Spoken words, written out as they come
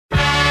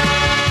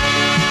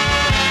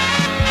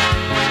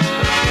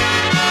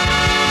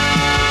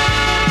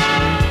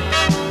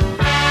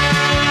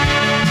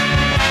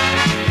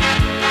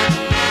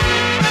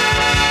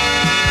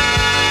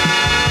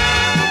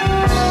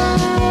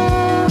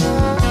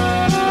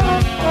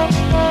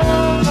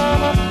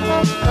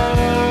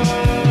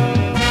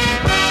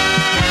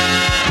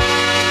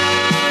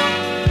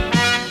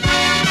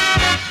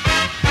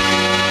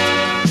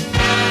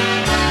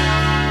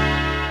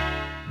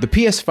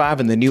PS5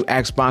 and the new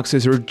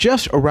Xboxes are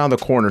just around the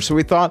corner, so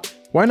we thought,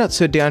 why not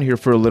sit down here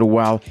for a little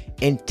while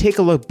and take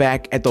a look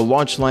back at the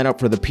launch lineup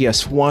for the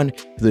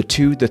PS1, the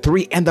 2, the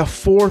 3, and the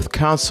 4th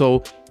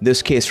console, in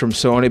this case from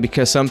Sony,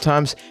 because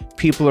sometimes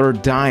people are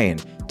dying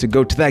to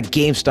go to that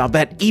GameStop,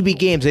 that EB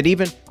Games, and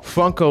even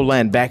Funko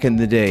Land back in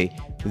the day.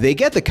 They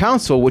get the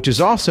console, which is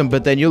awesome,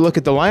 but then you look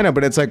at the lineup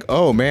and it's like,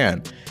 oh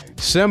man,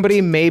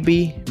 somebody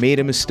maybe made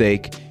a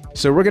mistake.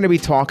 So we're going to be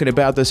talking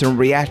about this and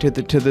reacting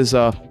to this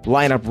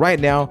lineup right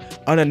now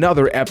on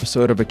another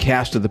episode of A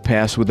Cast of the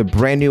Past, with a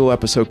brand new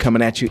episode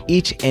coming at you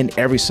each and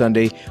every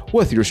Sunday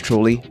with yours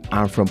truly.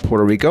 I'm from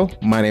Puerto Rico.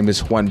 My name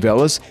is Juan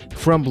Velas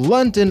from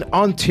London,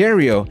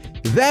 Ontario.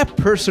 That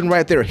person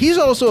right there, he's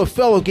also a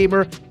fellow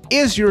gamer.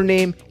 Is your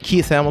name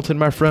Keith Hamilton,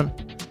 my friend?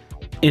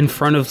 In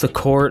front of the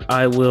court,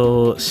 I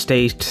will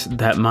state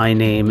that my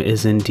name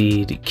is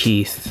indeed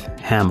Keith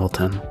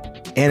Hamilton.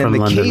 And from in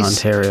the London, case,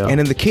 Ontario. And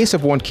in the case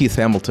of one Keith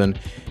Hamilton,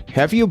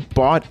 have you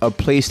bought a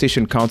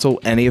PlayStation console,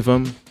 any of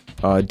them,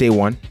 day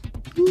one?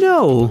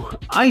 No,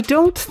 I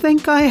don't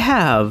think I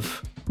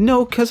have.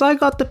 No, because I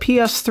got the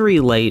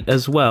PS3 late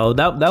as well.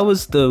 That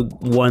was the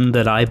one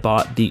that I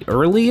bought the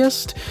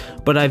earliest,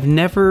 but I've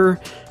never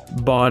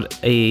bought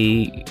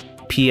a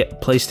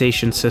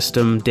PlayStation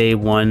system day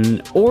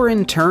one, or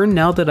in turn,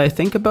 now that I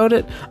think about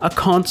it, a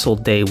console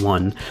day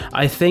one.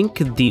 I think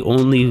the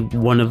only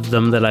one of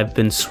them that I've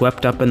been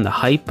swept up in the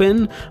hype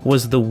in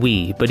was the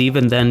Wii, but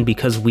even then,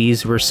 because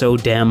Wiis were so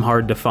damn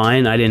hard to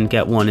find, I didn't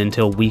get one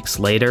until weeks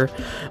later.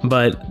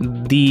 But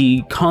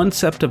the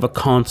concept of a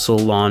console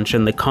launch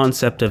and the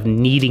concept of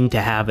needing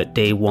to have it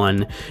day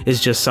one is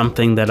just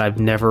something that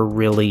I've never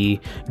really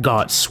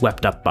got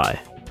swept up by.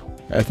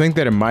 I think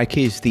that in my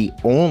case, the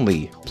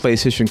only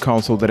PlayStation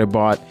console that I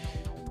bought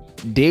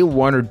day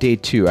one or day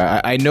two,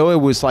 I know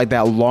it was like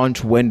that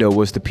launch window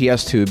was the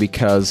PS2,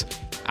 because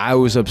I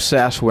was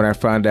obsessed when I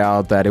found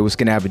out that it was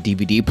going to have a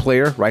DVD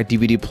player, right?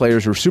 DVD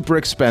players were super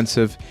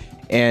expensive,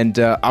 and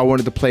I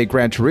wanted to play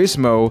Gran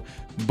Turismo,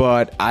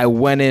 but I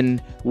went in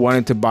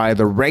wanting to buy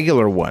the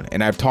regular one.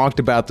 And I've talked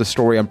about the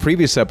story on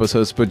previous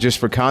episodes, but just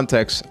for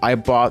context, I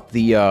bought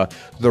the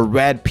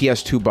red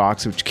PS2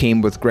 box, which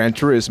came with Gran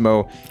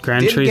Turismo.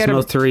 Gran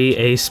Turismo 3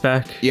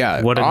 A-Spec.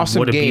 Yeah, what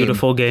a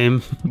beautiful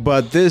game.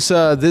 But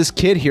this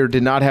kid here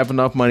did not have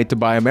enough money to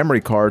buy a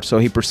memory card, so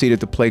he proceeded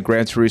to play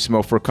Gran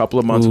Turismo for a couple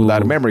of months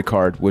without a memory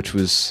card, which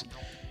was...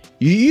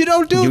 You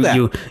don't do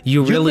that.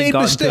 You really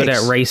got mistakes. Good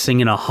at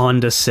racing in a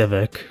Honda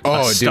Civic.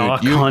 Oh,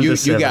 stock dude, Honda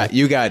Civic.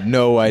 you got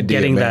no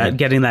idea,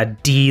 getting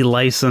that D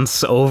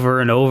license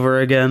over and over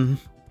again.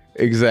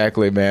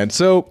 Exactly, man.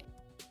 So,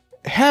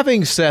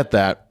 having said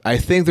that, I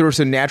think there was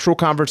a natural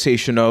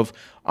conversation of,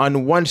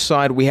 on one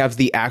side, we have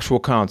the actual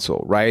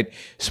console, right?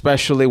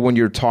 Especially when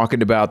you're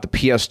talking about the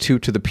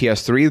PS2 to the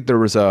PS3, there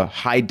was a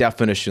high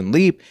definition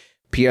leap,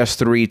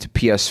 PS3 to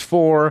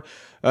PS4.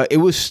 It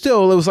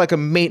was like a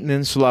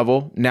maintenance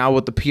level. Now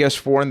with the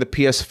PS4 and the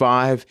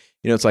PS5,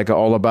 it's like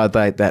all about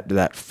that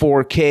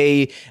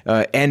 4K,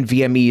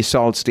 NVMe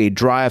solid state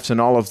drives and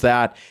all of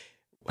that.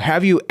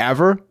 Have you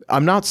ever,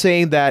 I'm not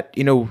saying that,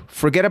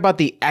 forget about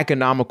the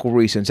economical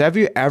reasons. Have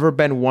you ever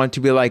been one to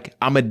be like,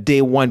 I'm a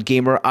day one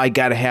gamer, I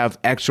gotta have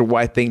X or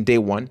Y thing day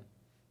one?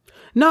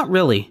 Not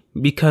really,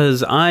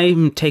 because I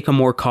take a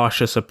more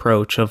cautious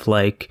approach of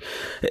like,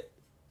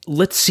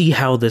 let's see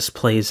how this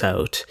plays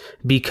out,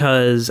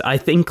 because I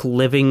think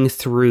living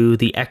through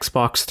the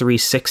Xbox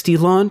 360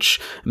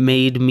 launch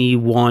made me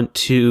want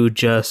to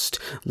just,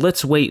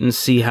 let's wait and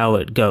see how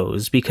it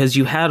goes, because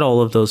you had all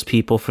of those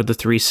people for the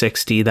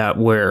 360 that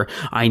were,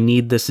 I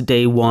need this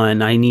day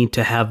one, I need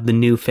to have the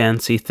new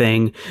fancy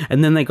thing,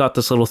 and then they got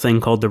this little thing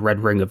called the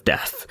Red Ring of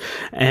Death,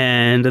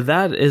 and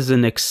that is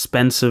an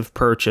expensive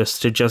purchase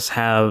to just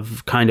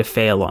have kind of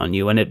fail on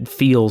you, and it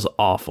feels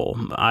awful.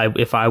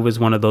 If I was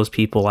one of those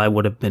people, I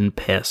would have been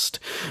pissed.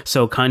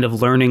 So kind of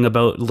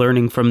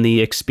learning from the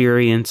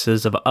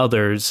experiences of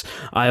others,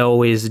 I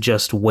always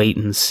just wait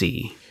and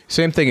see.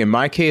 Same thing. In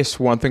my case,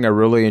 one thing I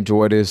really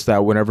enjoyed is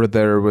that whenever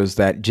there was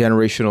that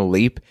generational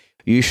leap,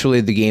 usually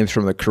the games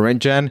from the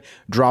current gen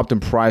dropped in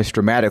price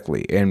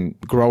dramatically. And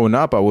growing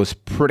up, I was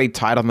pretty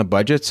tight on the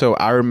budget. So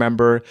I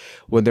remember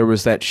when there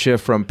was that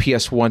shift from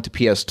PS1 to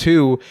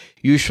PS2,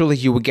 usually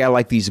you would get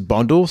like these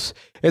bundles.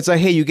 It's like,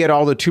 hey, you get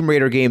all the Tomb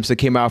Raider games that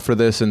came out for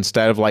this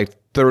instead of like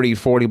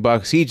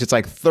 $30-$40 each. It's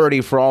like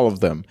 30 for all of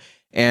them.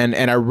 And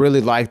I really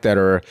like that.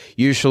 Or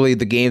usually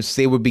the games,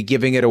 they would be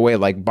giving it away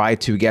like buy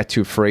two, get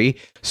two free.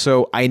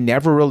 So I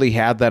never really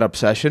had that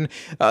obsession.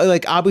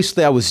 Like,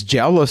 obviously I was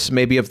jealous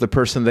maybe of the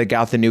person that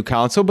got the new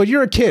console, but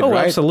you're a kid, right? Oh,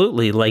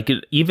 absolutely. Like,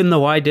 even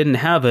though I didn't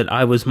have it,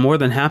 I was more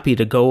than happy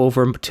to go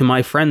over to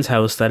my friend's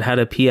house that had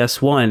a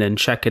PS1 and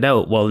check it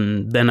out. Well,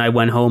 and then I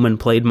went home and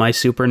played my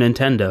Super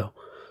Nintendo.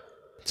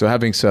 So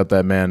having said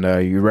that, man,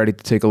 you ready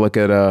to take a look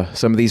at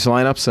some of these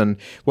lineups? And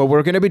what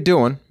we're going to be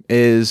doing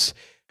is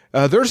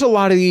there's a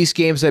lot of these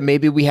games that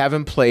maybe we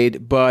haven't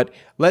played, but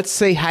let's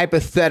say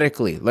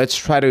hypothetically, let's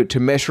try to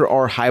measure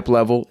our hype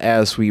level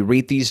as we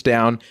read these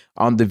down.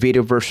 On the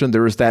video version,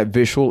 there is that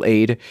visual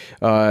aid.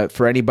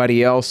 For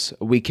anybody else,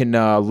 we can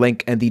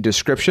link in the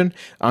description.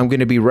 I'm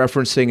going to be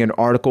referencing an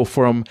article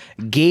from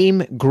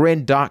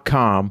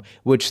GameGrin.com,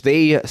 which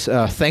they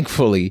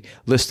thankfully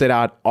listed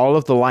out all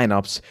of the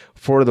lineups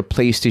for the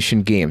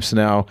PlayStation games.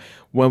 Now,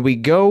 when we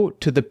go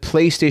to the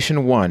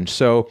PlayStation 1,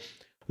 so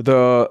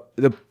the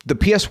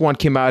PS1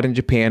 came out in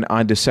Japan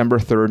on December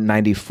 3rd,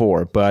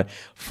 94. But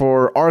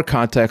for our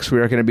context, we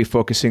are going to be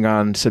focusing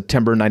on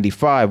September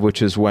 95,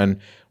 which is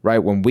when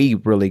we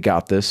really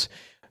got this.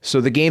 So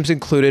the games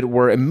included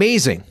were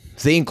amazing.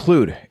 They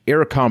include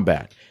Air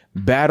Combat,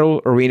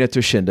 Battle Arena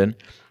Toshinden,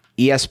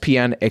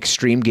 ESPN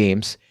Extreme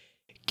Games,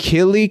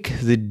 Kilik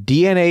the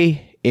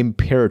DNA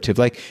Imperative.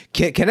 Like,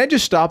 can I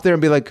just stop there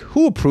and be like,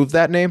 who approved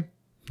that name?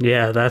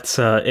 Yeah, that's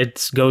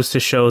it goes to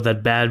show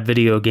that bad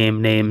video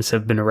game names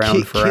have been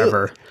around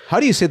forever. How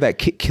do you say that?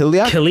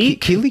 Kilik?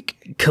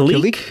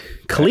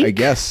 I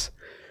guess.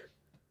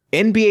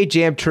 NBA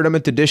Jam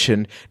Tournament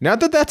Edition.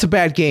 Not that that's a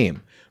bad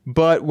game,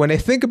 but when I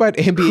think about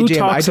NBA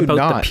Jam, I do not. Who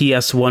talks about the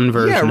PS1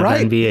 version of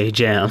NBA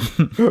Jam?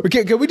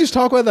 Okay, can we just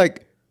talk about,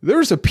 like,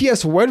 there's a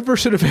PS1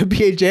 version of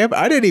NBA Jam?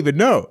 I didn't even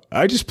know.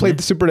 I just played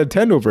the Super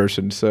Nintendo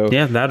version. So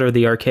yeah, that or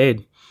the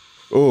arcade.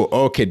 Oh,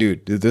 okay,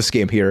 dude. This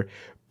game here.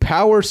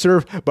 Power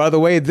Serve. By the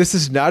way, this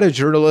is not a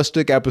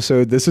journalistic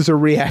episode. This is a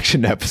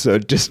reaction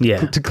episode, just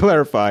to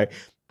clarify.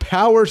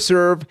 Power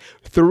Serve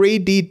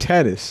 3D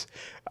Tennis.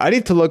 I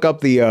need to look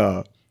up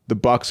the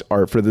box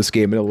art for this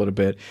game in a little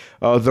bit.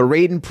 The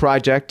Raiden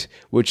Project,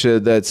 which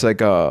that's like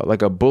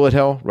a bullet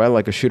hell, right?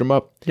 Like a shoot 'em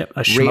up. Yep,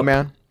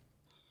 Rayman.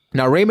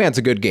 Now, Rayman's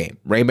a good game.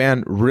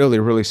 Rayman, really,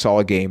 really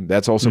solid game.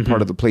 That's also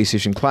part of the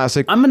PlayStation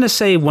Classic. I'm going to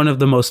say one of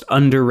the most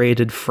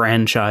underrated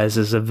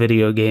franchises of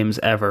video games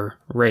ever.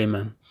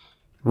 Rayman.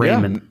 I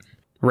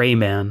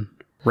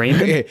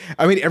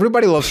mean,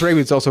 everybody loves Rayman.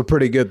 It's also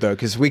pretty good, though,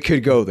 because we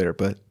could go there,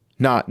 but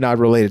not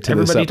related to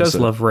this episode. Everybody does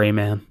love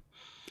Rayman.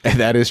 And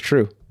that is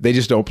true. They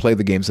just don't play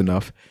the games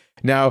enough.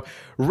 Now,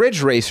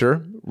 Ridge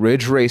Racer,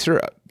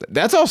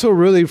 that's also a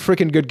really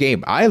freaking good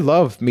game. I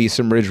love me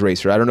some Ridge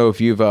Racer. I don't know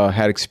if you've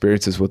had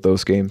experiences with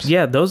those games.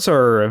 Yeah, those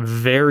are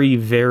very,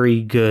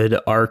 very good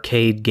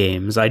arcade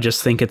games. I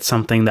just think it's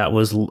something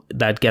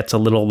that gets a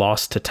little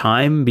lost to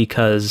time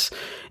because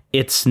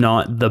it's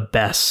not the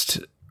best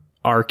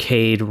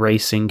arcade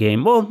racing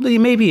game. Well,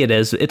 maybe it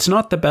is. It's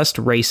not the best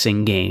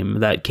racing game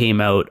that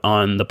came out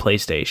on the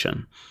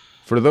PlayStation.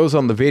 For those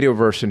on the video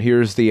version,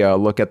 here's the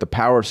look at the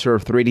Power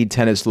Serve 3D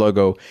Tennis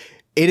logo.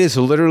 It is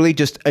literally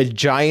just a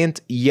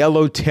giant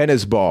yellow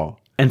tennis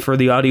ball. And for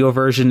the audio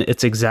version,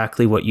 it's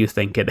exactly what you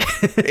think it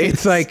is.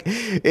 It's like,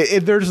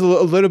 there's a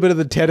little bit of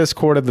the tennis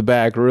court in the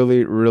back.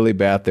 Really, really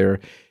bad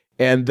there.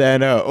 And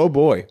then, oh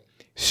boy,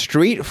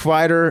 Street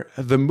Fighter,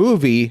 the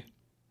movie... ...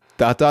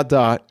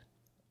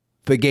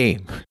 the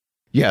game.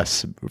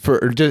 Yes,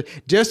 for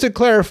just to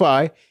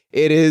clarify,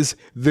 it is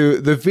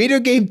the video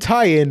game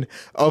tie-in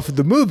of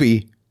the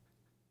movie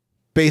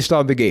based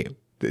on the game.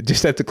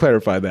 Just had to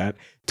clarify that.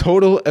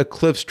 Total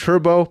Eclipse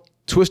Turbo,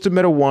 Twisted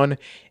Metal 1,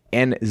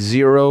 and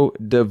Zero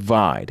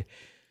Divide.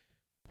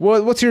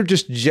 Well, what's your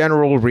just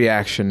general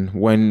reaction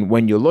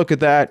when you look at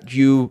that?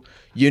 You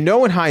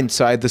know in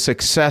hindsight the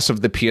success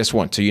of the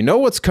PS1, so you know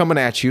what's coming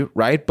at you,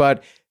 right?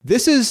 But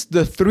this is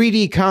the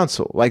 3D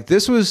console. Like,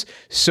 this was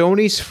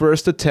Sony's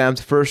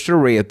first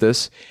array at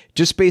this.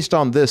 Just based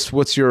on this,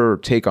 what's your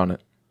take on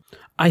it?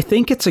 I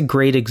think it's a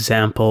great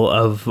example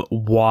of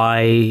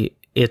why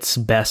it's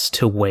best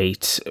to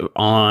wait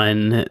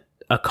on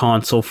a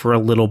console for a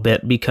little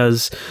bit,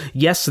 because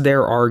yes,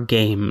 there are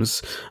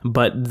games,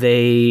 but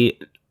they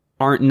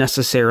aren't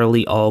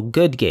necessarily all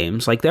good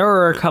games. Like, there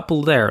are a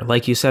couple there,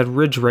 like you said,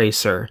 Ridge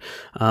Racer,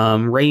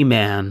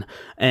 Rayman,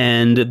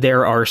 and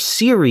there are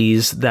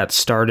series that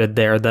started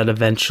there that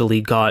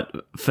eventually got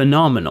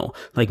phenomenal.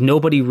 Like,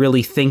 nobody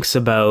really thinks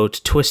about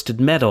Twisted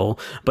Metal,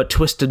 but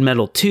Twisted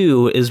Metal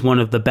 2 is one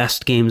of the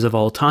best games of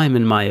all time,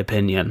 in my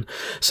opinion.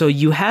 So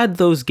you had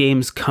those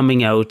games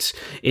coming out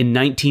in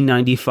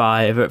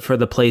 1995 for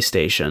the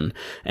PlayStation,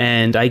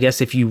 and I guess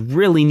if you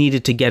really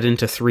needed to get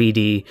into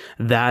 3D,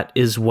 that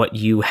is what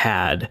you had.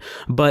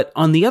 But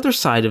on the other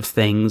side of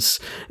things,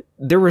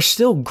 there were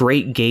still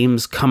great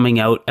games coming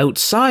out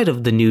outside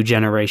of the new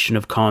generation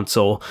of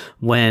console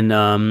when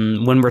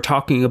we're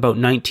talking about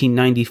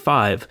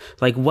 1995.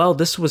 Like, while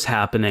this was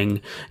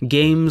happening,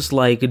 games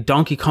like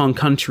Donkey Kong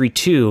Country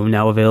 2,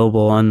 now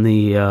available on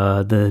the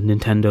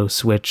Nintendo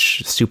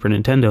Switch, Super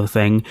Nintendo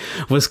thing,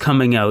 was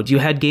coming out. You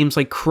had games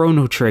like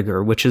Chrono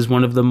Trigger, which is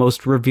one of the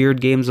most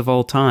revered games of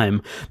all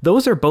time.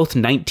 Those are both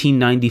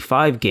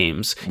 1995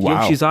 games.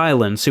 Wow. Yoshi's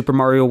Island, Super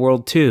Mario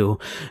World 2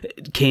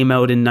 came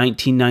out in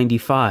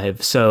 1995.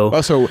 So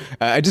also,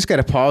 I just got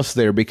to pause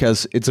there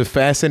because it's a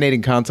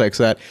fascinating context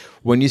that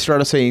when you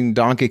started saying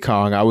Donkey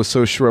Kong, I was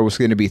so sure it was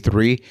going to be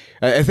 3.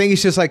 I think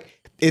it's just like,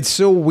 it's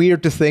so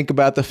weird to think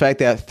about the fact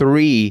that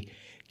 3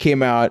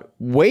 came out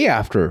way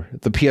after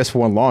the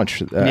PS1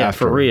 launch.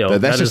 For real.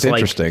 That's just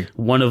interesting. Like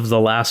one of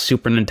the last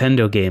Super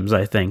Nintendo games,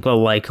 I think,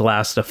 well, like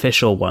last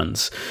official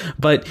ones.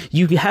 But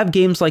you have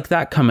games like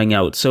that coming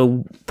out.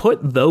 So put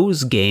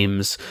those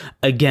games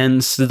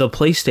against the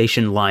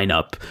PlayStation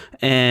lineup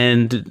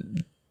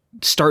and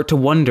start to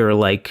wonder,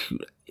 like,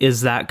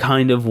 is that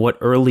kind of what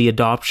early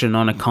adoption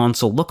on a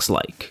console looks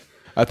like?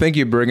 I think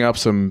you bring up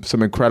some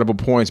incredible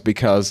points,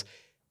 because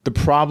the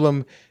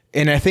problem,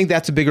 and I think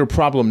that's a bigger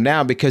problem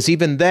now, because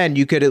even then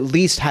you could at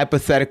least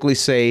hypothetically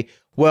say,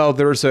 well,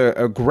 there's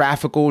a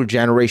graphical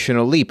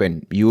generational leap,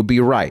 and you would be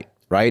right?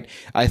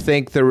 I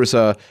think there was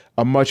a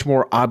much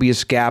more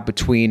obvious gap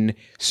between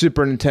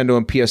Super Nintendo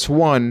and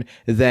PS1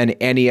 than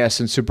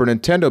NES and Super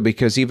Nintendo,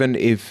 because even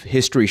if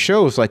history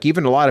shows, like,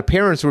 even a lot of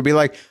parents would be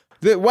like,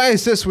 why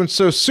is this one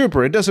so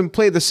super? It doesn't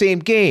play the same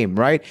game,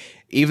 right?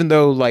 Even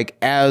though, like,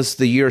 as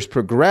the years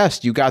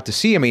progressed, you got to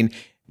see, I mean,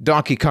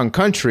 Donkey Kong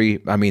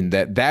Country, I mean,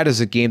 that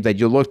is a game that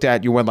you looked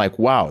at, you went like,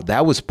 wow,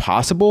 that was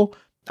possible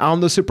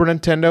on the Super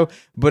Nintendo.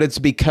 But it's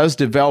because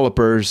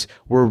developers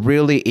were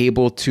really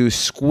able to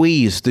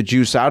squeeze the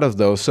juice out of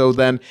those. So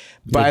then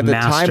by the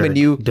time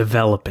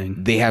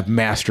they have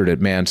mastered it,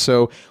 man.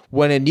 So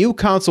when a new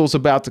console is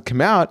about to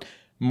come out,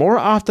 more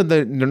often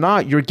than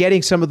not, you're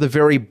getting some of the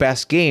very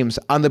best games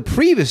on the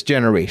previous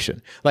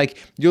generation. Like,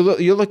 you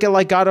look at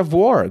like God of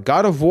War.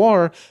 God of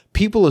War,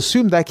 people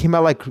assume that came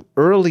out like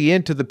early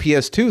into the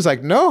PS2. It's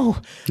like, no.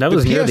 That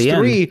was near the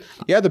end.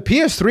 Yeah, the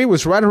PS3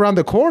 was right around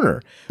the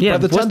corner. Yeah, by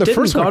the time the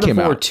first one came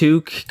out. God of War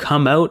 2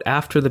 come out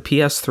after the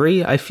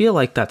PS3? I feel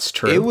like that's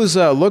true. It was,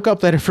 look up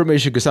that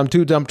information because I'm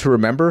too dumb to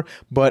remember,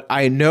 but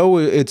I know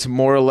it's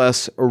more or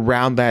less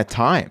around that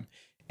time.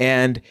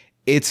 And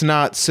it's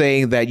not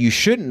saying that you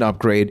shouldn't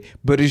upgrade,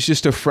 but it's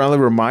just a friendly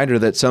reminder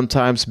that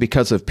sometimes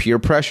because of peer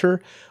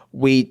pressure,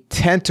 we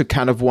tend to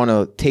kind of want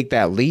to take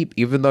that leap,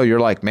 even though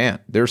you're like, man,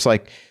 there's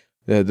like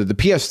the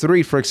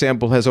PS3, for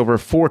example, has over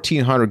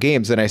 1,400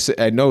 games. And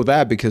I know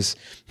that because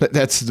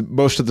that's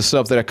most of the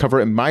stuff that I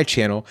cover in my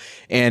channel.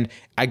 And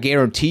I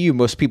guarantee you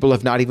most people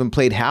have not even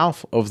played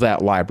half of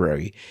that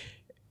library.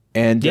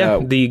 And yeah,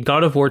 the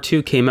God of War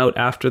 2 came out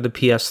after the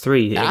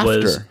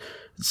PS3.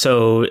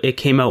 So it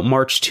came out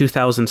March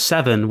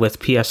 2007 with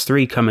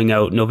PS3 coming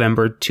out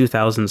November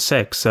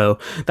 2006. So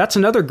that's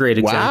another great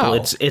example.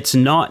 Wow. It's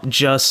not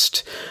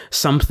just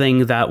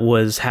something that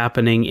was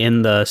happening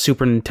in the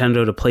Super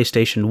Nintendo to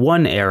PlayStation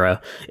 1 era.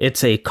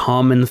 It's a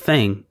common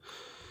thing.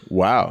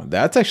 Wow,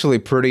 that's actually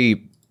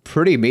pretty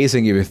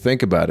amazing if you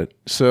think about it.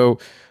 So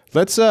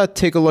let's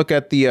take a look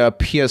at the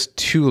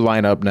PS2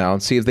 lineup now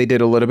and see if they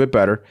did a little bit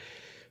better.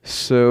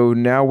 So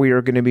now we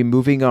are going to be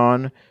moving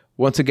on.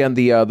 Once again,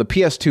 the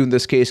PS2 in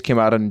this case came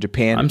out in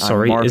Japan. I'm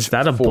sorry, on March is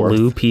that a 4th.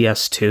 blue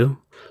PS2?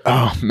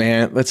 Oh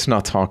man, let's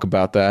not talk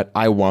about that.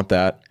 I want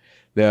that.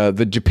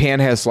 The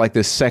Japan has like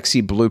this sexy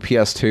blue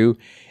PS2,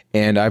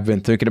 and I've been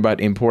thinking about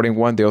importing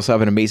one. They also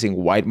have an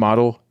amazing white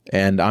model,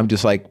 and I'm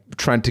just like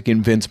trying to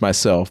convince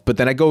myself. But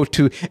then I go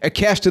to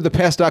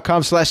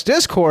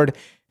cashtothepast.com/Discord,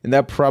 and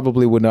that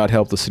probably would not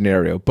help the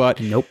scenario.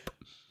 But nope.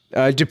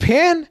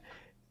 Japan,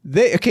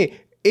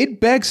 it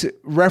begs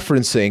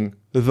referencing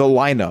the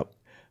lineup.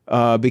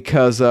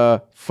 Because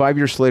 5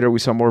 years later, we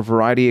saw more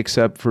variety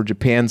except for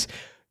Japan's.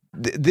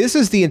 This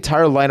is the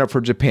entire lineup for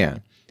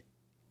Japan.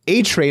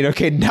 A-Train,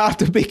 not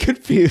to be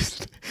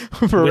confused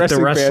for with the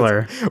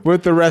wrestler. Fans,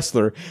 with the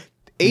wrestler.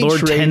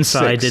 Lord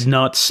Tensai did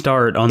not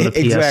start on the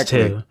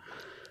PS2.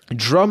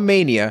 Drum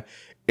Mania,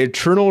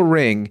 Eternal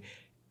Ring,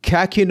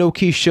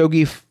 Kakenoki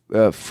Shogi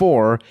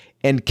 4,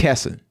 and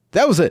Kessen.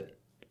 That was it.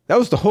 That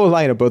was the whole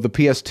lineup of the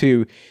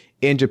PS2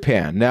 in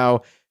Japan.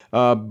 Now,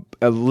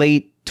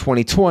 late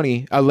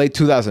 2020, late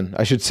 2000,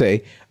 I should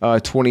say,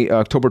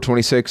 October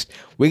 26th,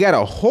 we got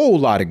a whole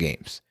lot of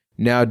games.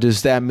 Now,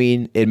 does that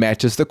mean it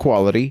matches the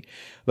quality?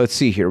 Let's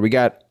see here. We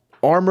got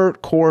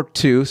Armored Core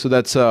 2, so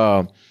that's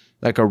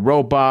like a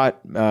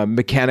robot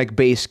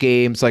mechanic-based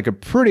game. It's like a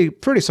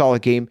pretty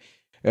solid game.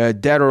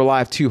 Dead or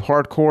Alive 2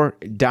 Hardcore,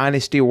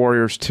 Dynasty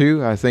Warriors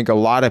 2. I think a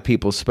lot of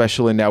people,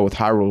 especially now with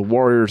Hyrule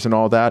Warriors and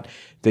all that,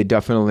 they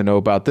definitely know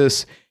about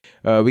this.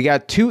 We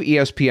got 2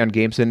 ESPN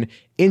games, and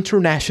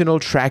International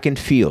Track and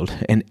Field,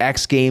 and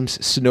X Games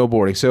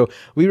Snowboarding. So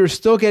we were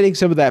still getting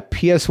some of that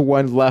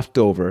PS1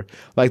 leftover,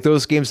 like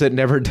those games that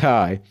never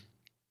die.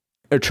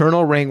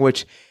 Eternal Ring,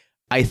 which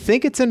I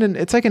think it's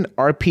like an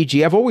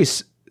RPG. I've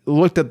always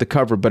looked at the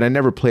cover, but I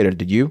never played it.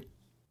 Did you?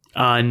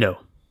 No.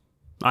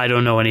 I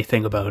don't know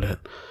anything about it.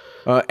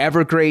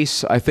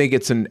 Evergrace, I think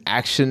it's an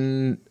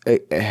action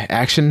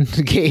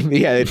game.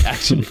 Yeah,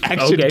 action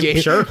okay,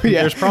 game. Sure.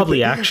 Yeah. There's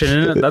probably action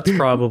in it. That's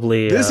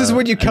probably this is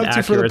what you come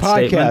to for the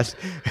podcast.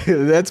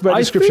 That's my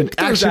description. I think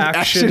there's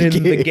action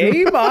in the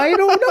game. I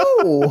don't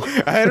know.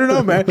 I don't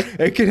know, man.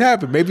 It could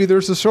happen. Maybe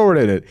there's a sword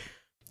in it.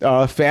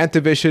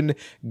 Fantavision,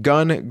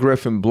 Gun,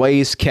 Griffin,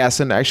 Blaze,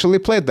 Kessen. I actually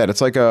played that. It's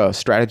like a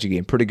strategy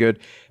game. Pretty good.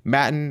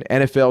 Madden,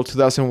 NFL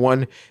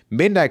 2001,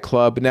 Midnight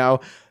Club.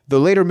 Now, The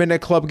later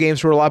Midnight Club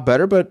games were a lot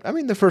better, but I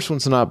mean, the first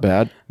one's not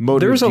bad.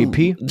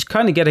 MotoGP.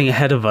 Kind of getting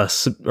ahead of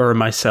us or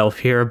myself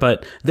here,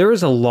 but there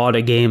is a lot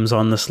of games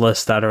on this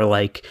list that are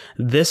like,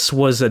 this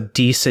was a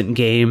decent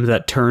game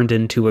that turned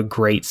into a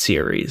great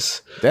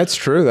series. That's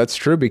true. That's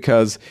true,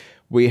 because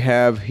we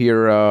have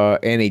here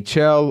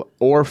NHL,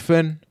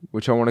 Orphan,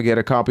 which I want to get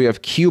a copy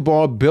of, Cue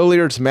Ball,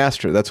 Billiards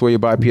Master. That's where you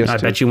buy PS2. I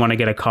bet you want to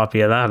get a copy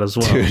of that as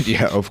well. Dude,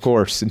 yeah, of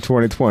course, in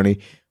 2020.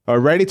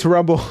 Ready to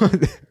Rumble,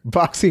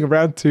 Boxing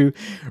Round 2,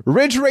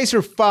 Ridge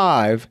Racer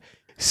 5,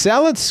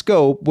 Salad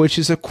Scope, which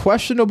is a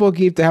questionable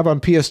game to have on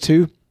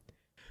PS2,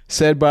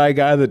 said by a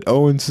guy that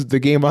owns the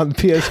game on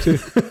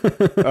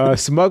PS2.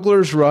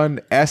 Smuggler's Run,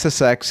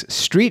 SSX,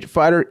 Street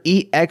Fighter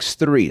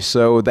EX3.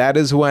 So that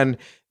is when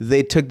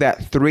they took that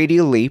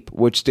 3D leap,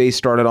 which they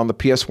started on the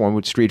PS1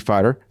 with Street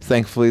Fighter.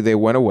 Thankfully, they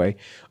went away.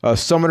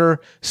 Summoner,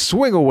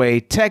 Swing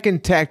Away,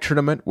 Tekken Tag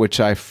Tournament, which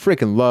I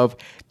freaking love.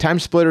 Time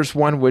Splitters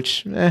 1,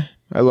 which,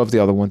 I love the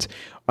other ones.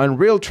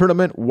 Unreal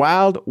Tournament,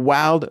 Wild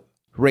Wild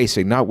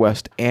Racing, not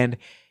West, and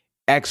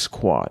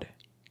X-Quad.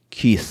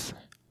 Keith,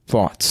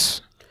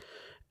 thoughts?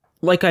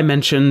 Like I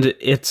mentioned,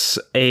 it's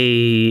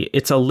a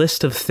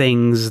list of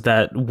things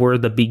that were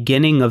the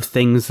beginning of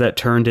things that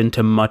turned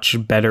into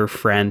much better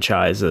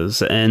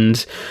franchises,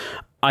 and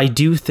I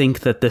do think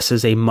that this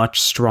is a much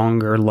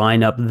stronger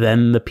lineup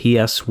than the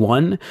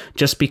PS1,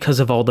 just because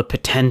of all the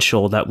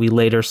potential that we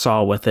later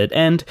saw with it.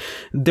 And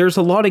there's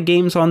a lot of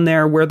games on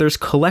there where there's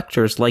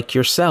collectors like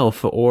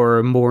yourself,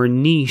 or more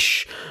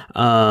niche,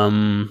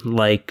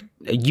 like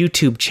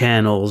YouTube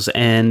channels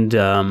and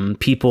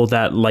people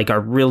that like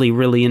are really,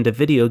 really into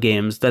video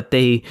games that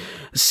they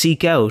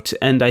seek out.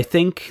 And I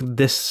think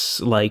this,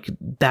 like,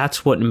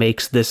 that's what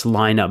makes this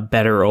lineup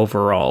better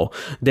overall.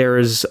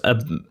 There's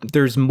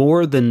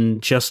more than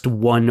just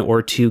one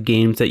or two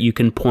games that you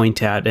can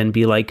point at and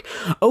be like,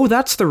 oh,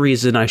 that's the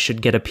reason I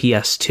should get a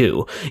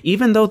PS2.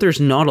 Even though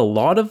there's not a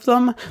lot of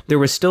them, there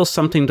was still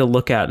something to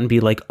look at and be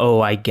like,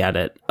 oh, I get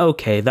it.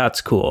 Okay, that's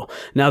cool.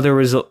 Now there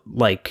was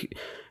like,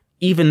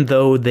 even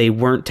though they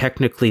weren't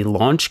technically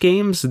launch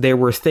games, there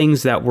were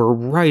things that were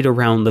right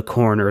around the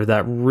corner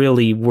that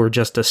really were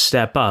just a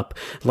step up.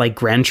 Like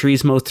Gran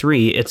Turismo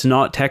 3, it's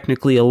not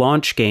technically a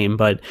launch game,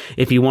 but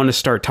if you want to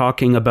start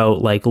talking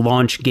about like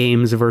launch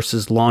games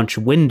versus launch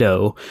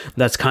window,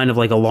 that's kind of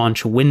like a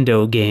launch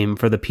window game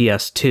for the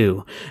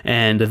PS2.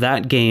 And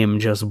that game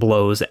just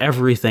blows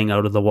everything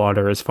out of the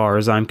water as far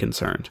as I'm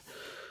concerned.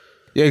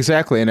 Yeah,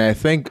 exactly. And I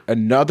think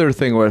another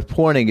thing worth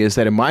pointing is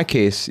that in my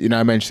case,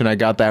 I mentioned I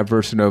got that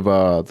version of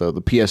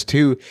the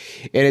PS2,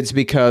 and it's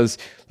because,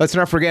 let's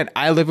not forget,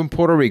 I live in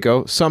Puerto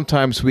Rico.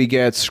 Sometimes we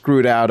get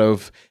screwed out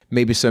of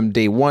maybe some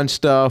day one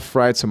stuff,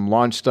 right? Some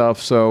launch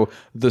stuff. So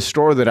the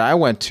store that I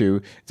went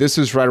to, this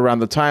is right around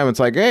the time. It's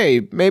like,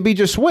 hey, maybe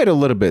just wait a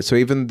little bit. So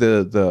even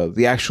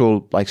the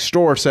actual like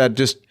store said,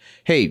 just,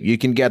 hey, you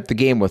can get the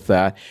game with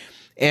that.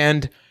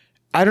 And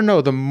I don't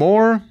know,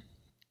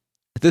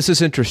 this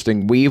is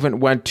interesting. We even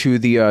went to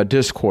the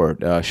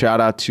Discord. Shout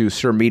out to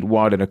Sir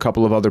Meatwad and a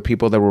couple of other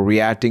people that were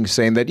reacting,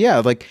 saying that, yeah,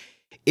 like,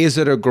 is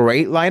it a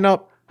great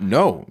lineup?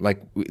 No. Like,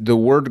 the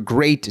word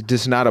great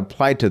does not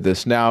apply to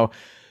this. Now,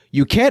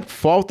 you can't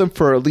fault them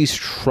for at least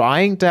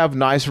trying to have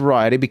nice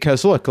variety,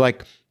 because, look,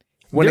 like,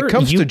 when it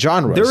comes to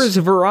genres, there is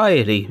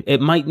variety.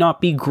 It might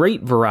not be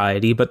great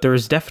variety, but there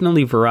is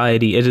definitely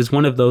variety. It is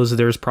one of those,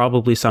 there's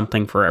probably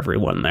something for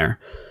everyone there.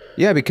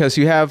 Yeah, because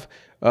you have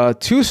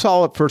two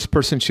solid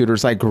first-person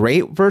shooters, like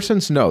great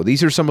versions. No,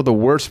 these are some of the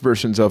worst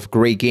versions of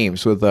great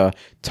games with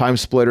Time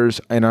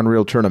Splitters and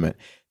Unreal Tournament.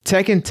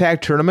 Tekken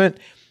Tag Tournament,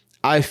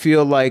 I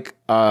feel like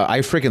I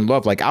freaking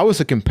love. Like, I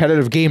was a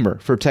competitive gamer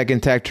for Tekken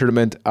Tag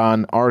Tournament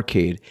on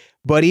arcade,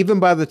 but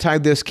even by the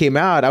time this came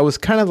out, I was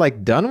kind of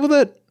like done with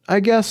it, I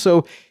guess.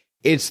 So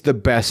it's the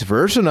best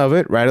version of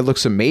it, right? It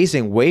looks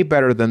amazing, way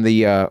better than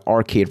the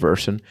arcade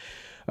version.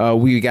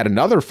 We got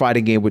another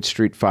fighting game with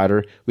Street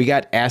Fighter. We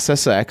got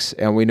SSX,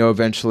 and we know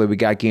eventually we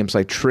got games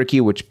like Tricky,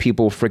 which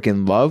people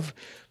freaking love.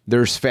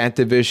 There's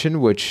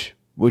Fantavision, which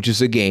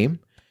is a game.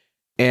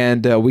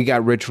 And we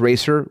got Ridge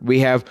Racer.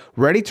 We have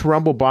Ready to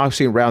Rumble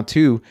Boxing Round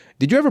 2.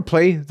 Did you ever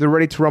play the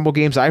Ready to Rumble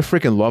games? I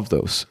freaking love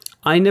those.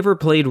 I never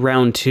played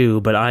Round 2,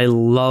 but I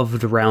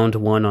loved Round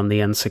 1 on the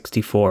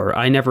N64.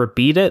 I never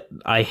beat it.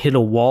 I hit a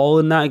wall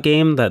in that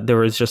game that there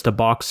was just a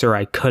boxer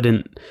I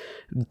couldn't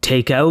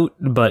take out,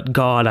 but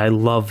God, I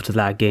loved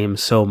that game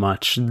so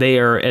much.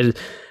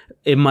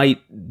 It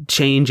might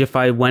change if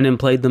I went and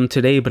played them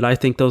today, but I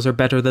think those are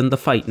better than the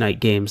Fight Night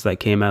games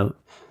that came out.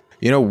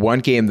 One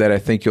game that I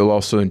think you'll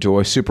also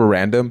enjoy, super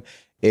random,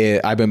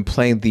 I've been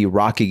playing the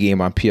Rocky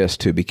game on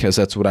PS2 because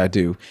that's what I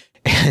do.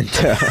 And,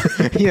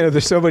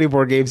 there's so many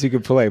more games you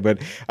can play,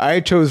 but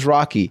I chose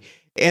Rocky.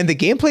 And the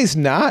gameplay's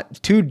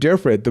not too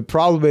different. The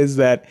problem is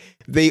that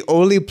they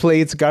only play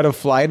It's Gotta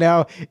Fly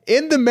Now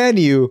in the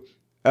menu.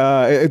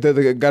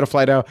 Gotta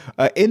Fly Now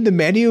in the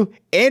menu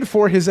and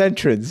for his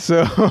entrance.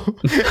 So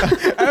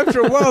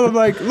after a while, I'm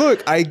like,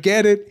 look, I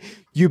get it.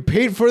 You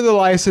paid for the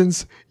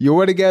license. You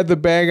want to get the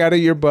bang out of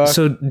your buck.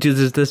 So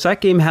does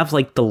that game have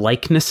like the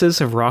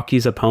likenesses of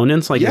Rocky's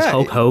opponents? Like, is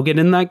Hulk Hogan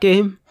in that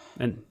game?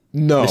 And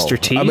no. Mr.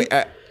 T? I mean,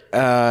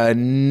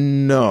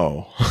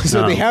 no.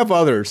 So they have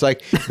others.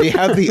 Like, they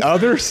have the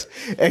others,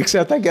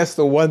 except I guess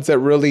the ones that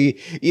really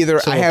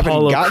either I haven't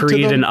Apollo gotten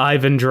Creed to them. and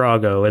Ivan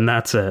Drago, and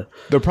that's it.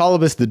 The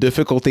problem is the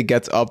difficulty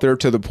gets up there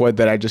to the point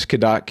that I just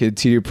could not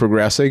continue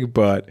progressing.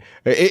 But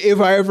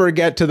if I ever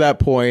get to that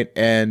point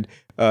and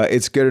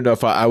it's good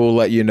enough, I will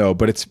let you know.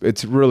 But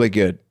it's really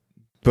good.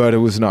 But it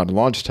was not a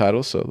launch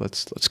title, so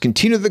let's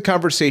continue the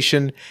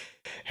conversation.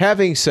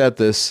 Having said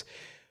this,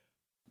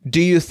 do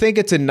you think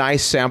it's a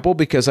nice sample?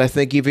 Because I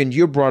think even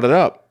you brought it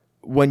up.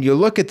 When you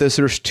look at this,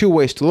 there's two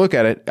ways to look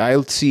at it. I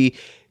see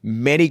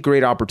many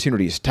great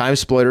opportunities. Time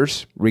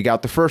Splitters, we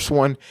got the first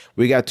one.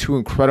 We got two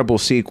incredible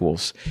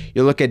sequels.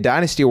 You look at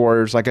Dynasty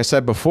Warriors, like I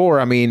said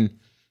before, I mean,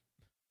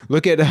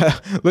 look at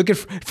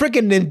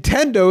freaking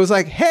Nintendo is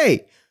like,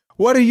 hey,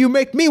 why do you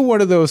make me one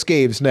of those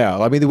games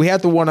now? I mean, we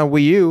had the one on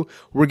Wii U.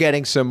 We're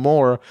getting some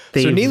more.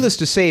 So needless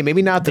to say,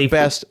 maybe not the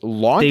best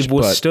launch, They've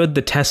withstood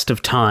the test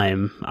of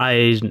time.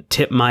 I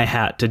tip my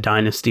hat to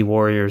Dynasty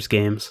Warriors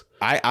games.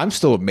 I'm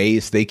still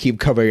amazed they keep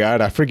coming out.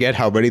 I forget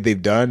how many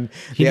they've done.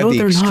 They have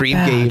the extreme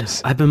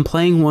games. I've been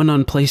playing one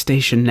on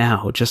PlayStation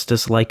Now, just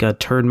as like a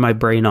turn my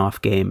brain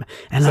off game,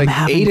 and I'm like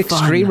having 8 fun.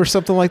 Extreme or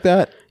something like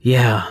that.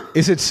 Yeah.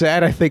 Is it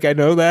sad? I think I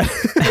know that.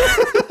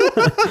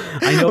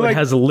 I know it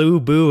has Lou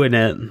Boo in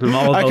it. I'm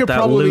all about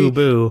that Lou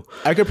Boo.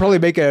 I could probably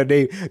make a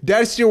name.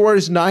 Dynasty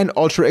Warriors 9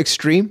 Ultra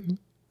Extreme.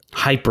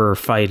 Hyper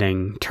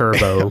Fighting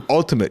Turbo.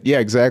 Ultimate. Yeah,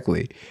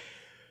 exactly.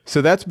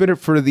 So that's been it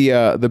for the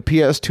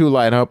PS2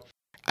 lineup.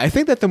 I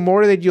think that the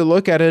more that you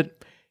look at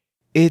it,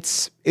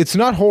 it's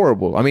not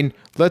horrible. I mean,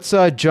 let's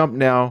jump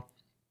now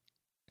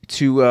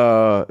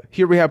to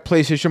here we have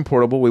PlayStation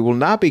Portable. We will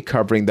not be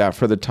covering that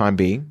for the time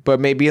being, but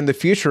maybe in the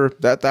future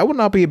that would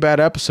not be a bad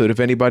episode. If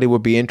anybody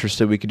would be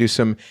interested, we could do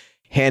some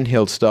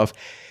handheld stuff.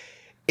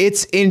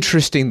 It's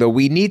interesting though.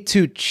 We need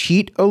to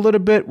cheat a little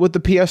bit with the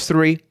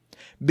PS3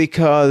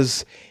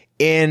 because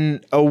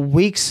in a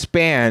week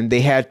span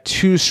they had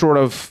two sort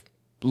of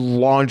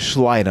launch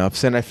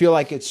lineups, and I feel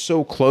like it's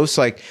so close.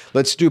 Like,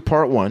 let's do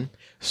part one.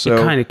 So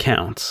it kind of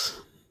counts.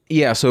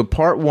 Yeah, so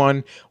part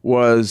one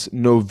was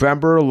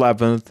November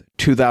 11th,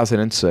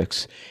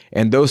 2006,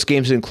 and those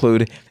games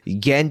include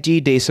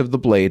Genji Days of the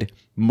Blade,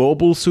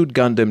 Mobile Suit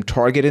Gundam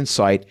Target in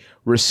Sight,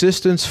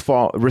 Resistance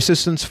Fall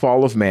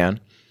of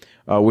Man,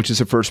 which is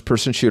a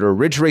first-person shooter,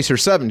 Ridge Racer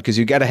 7, because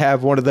you got to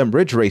have one of them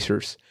Ridge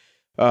Racers,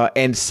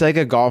 and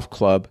Sega Golf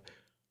Club.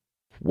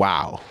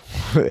 Wow.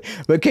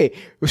 Okay,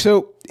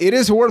 so it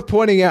is worth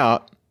pointing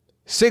out,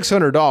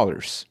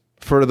 $600.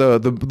 For the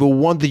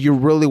one that you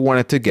really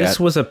wanted to get. This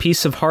was a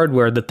piece of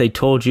hardware that they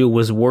told you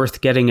was worth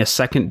getting a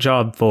second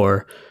job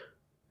for,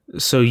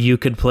 so you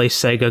could play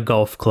Sega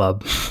Golf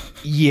Club.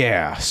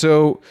 Yeah.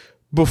 So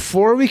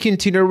before we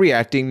continue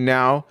reacting,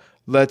 now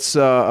let's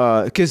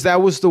because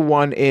that was the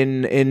one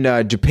in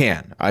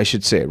Japan, I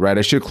should say, right?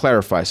 I should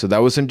clarify. So that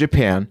was in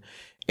Japan,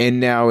 and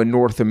now in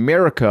North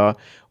America,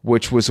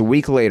 which was a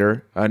week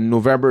later, on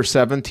November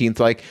 17th.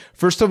 Like,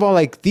 first of all,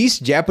 like, these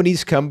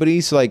Japanese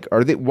companies, like,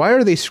 why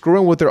are they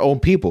screwing with their own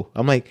people?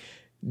 I'm like,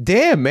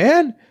 damn,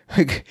 man.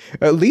 Like,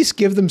 at least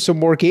give them some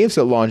more games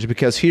at launch,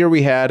 because here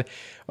we had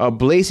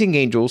Blazing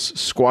Angels,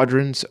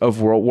 Squadrons of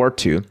World War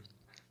II,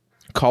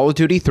 Call of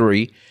Duty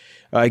 3,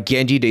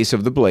 Genji Days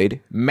of the Blade,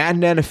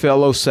 Madden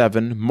NFL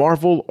 07,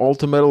 Marvel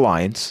Ultimate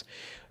Alliance,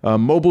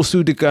 Mobile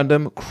Suit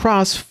Gundam,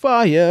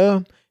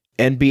 Crossfire,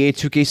 NBA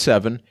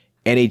 2K7,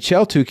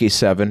 NHL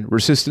 2K7,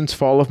 Resistance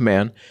Fall of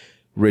Man,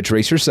 Ridge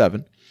Racer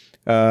 7,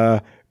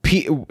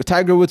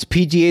 Tiger Woods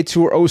PGA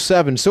Tour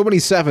 07, so many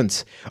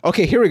sevens.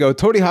 Okay, here we go.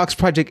 Tony Hawk's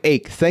Project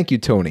 8. Thank you,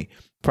 Tony.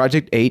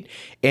 Project 8,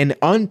 and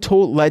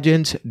Untold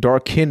Legends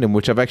Dark Kingdom,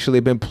 which I've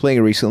actually been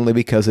playing recently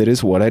because it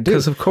is what I do.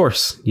 Because of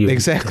course you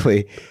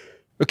exactly.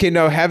 Okay,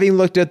 now having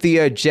looked at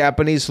the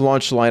Japanese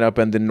launch lineup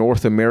and the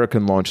North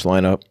American launch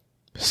lineup,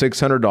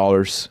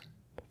 $600.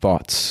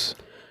 Thoughts?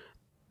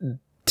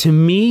 To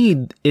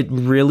me, it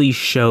really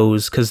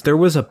shows, because there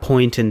was a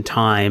point in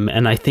time,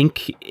 and I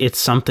think it's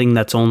something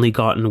that's only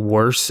gotten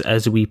worse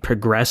as we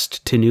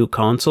progressed to new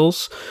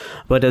consoles.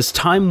 But as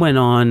time went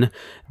on,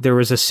 there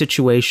was a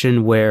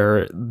situation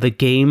where the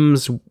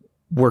games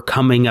were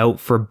coming out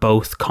for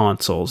both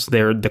consoles.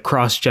 They're the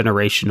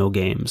cross-generational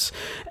games.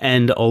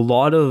 And a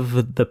lot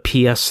of the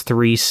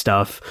PS3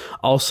 stuff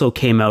also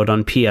came out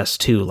on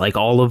PS2, like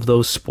all of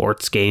those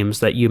sports games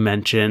that you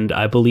mentioned.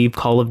 I believe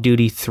Call of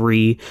Duty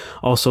 3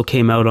 also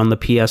came out on the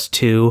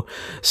PS2.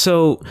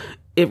 So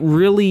it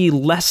really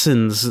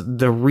lessens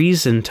the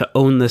reason to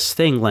own this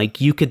thing. Like,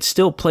 you could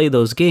still play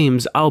those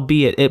games,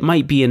 albeit it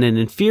might be in an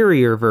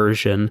inferior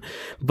version,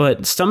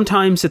 but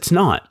sometimes it's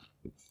not.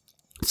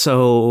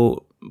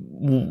 So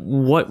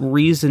what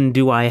reason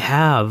do I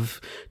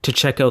have to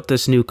check out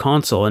this new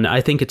console? And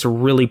I think it's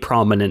really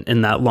prominent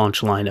in that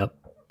launch lineup.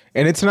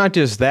 And it's not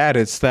just that,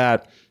 it's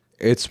that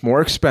it's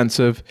more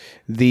expensive.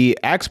 The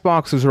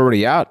Xbox was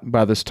already out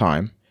by this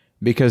time.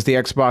 because the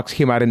Xbox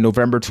came out in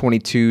November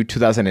 22,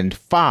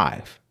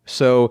 2005.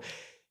 So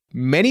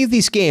many of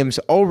these games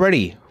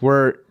already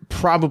were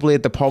probably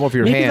at the palm of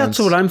your hands. Maybe that's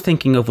what I'm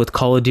thinking of with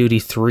Call of Duty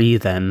 3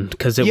 then,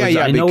 because it was.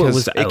 I know it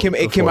was. It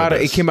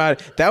came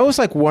out. That was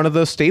like one of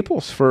the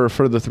staples for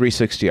the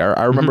 360.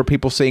 I remember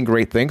people saying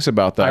great things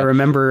about that. I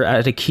remember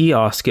at a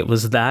kiosk it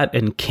was that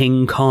and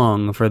King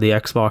Kong for the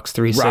Xbox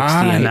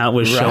 360, and that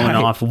was showing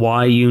off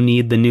why you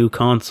need the new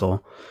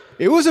console.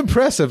 It was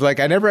impressive. Like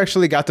I never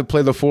actually got to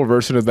play the full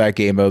version of that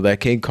game, of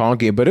that King Kong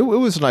game, but it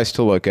was nice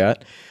to look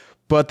at.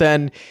 But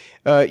then.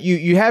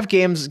 You have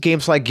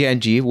games like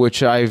Genji,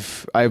 which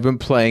I've been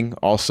playing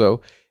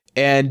also,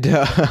 and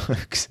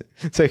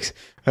it's like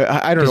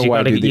I don't know why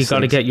I do these things. You got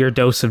to get your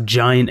dose of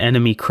giant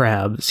enemy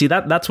crab. See,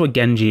 that's what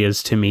Genji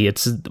is to me.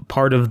 It's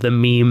part of the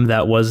meme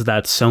that was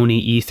that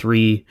Sony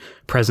E3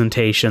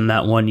 presentation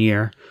that one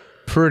year.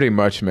 Pretty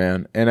much,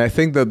 man. And I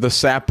think that the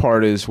sad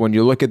part is when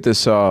you look at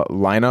this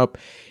lineup,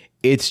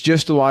 it's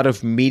just a lot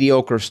of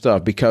mediocre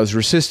stuff, because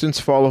Resistance: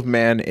 Fall of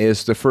Man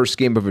is the first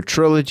game of a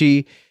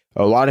trilogy.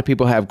 A lot of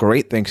people have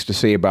great things to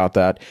say about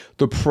that.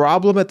 The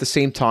problem at the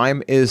same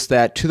time is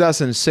that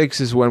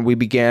 2006 is when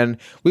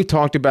we've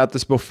talked about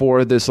this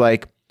before, this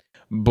like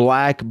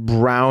black,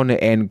 brown,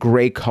 and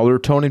gray color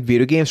tone in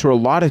video games, where a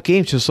lot of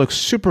games just look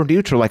super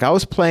neutral. Like I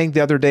was playing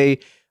the other day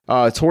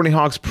Tony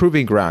Hawk's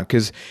Proving Ground,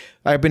 because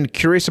I've been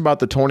curious about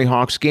the Tony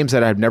Hawk's games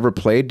that I've never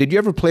played. Did you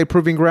ever play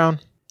Proving Ground?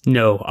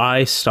 No,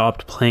 I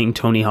stopped playing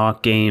Tony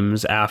Hawk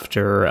games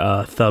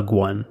after Thug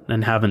 1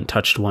 and haven't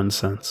touched one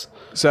since.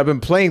 So I've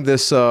been playing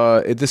this.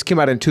 This came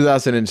out in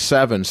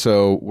 2007,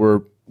 so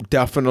we're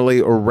definitely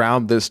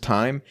around this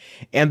time.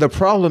 And the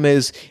problem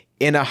is,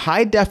 in a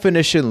high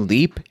definition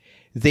leap,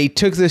 they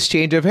took this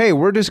change of, hey,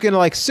 we're just going to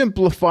like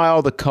simplify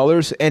all the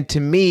colors. And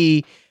to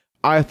me,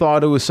 I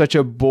thought it was such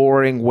a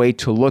boring way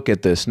to look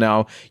at this.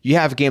 Now, you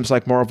have games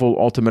like Marvel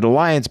Ultimate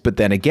Alliance, but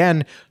then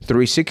again,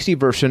 360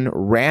 version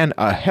ran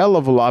a hell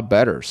of a lot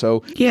better.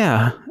 So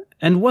yeah,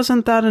 and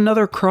wasn't that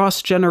another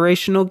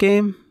cross-generational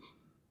game?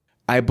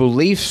 I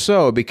believe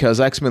so, because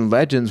X-Men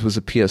Legends was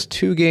a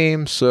PS2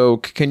 game. So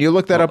can you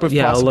look that up if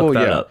possible? I'll look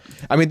that up.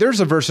 I mean, there's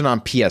a version on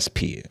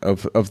PSP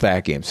of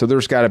that game, so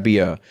there's got to be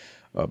an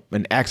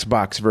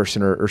Xbox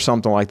version or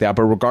something like that.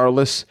 But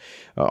regardless,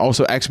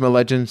 also X-Men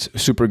Legends,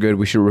 super good.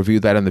 We should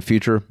review that in the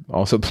future.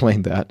 Also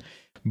playing that.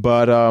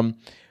 But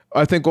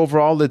I think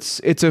overall it's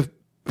a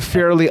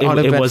fairly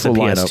uneventful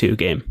lineup. It was a PS2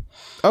 game.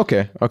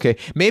 Okay.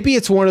 Maybe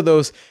it's one of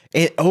those.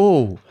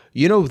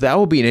 You know, that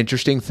will be an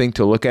interesting thing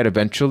to look at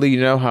eventually. You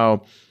know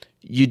how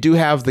you do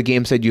have the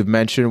games that you've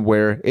mentioned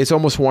where it's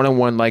almost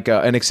one-on-one. Like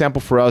an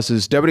example for us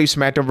is WWE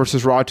SmackDown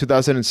vs. Raw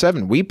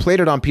 2007. We played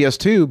it on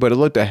PS2, but it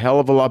looked a hell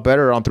of a lot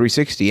better on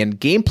 360. And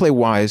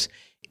gameplay-wise,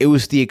 it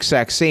was the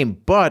exact same.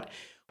 But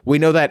we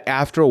know that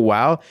after a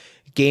while,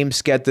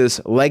 games get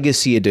this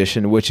legacy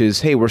edition, which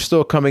is, hey, we're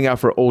still coming out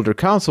for older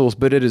consoles,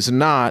 but it is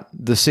not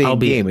the same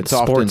game. It's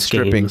often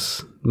stripping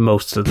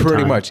most of the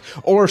pretty time. Much,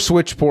 or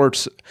switch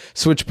ports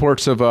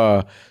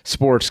of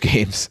sports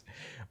games.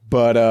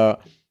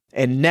 But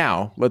and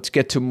now let's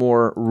get to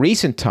more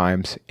recent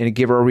times and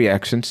give our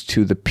reactions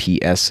to the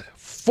PS4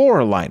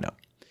 lineup.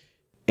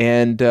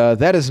 And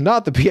that is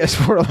not the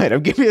PS4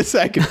 lineup. Give me a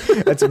second.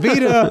 That's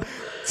Vita.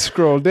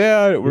 Scroll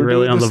down. We're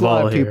really doing on the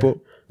ball here,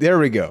 people. There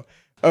we go.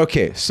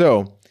 Okay,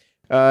 so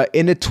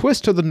in a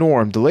twist of the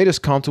norm, the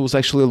latest console was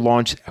actually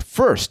launched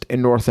first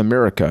in North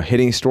America,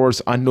 hitting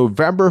stores on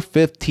November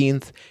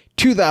 15th,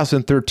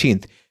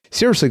 2013.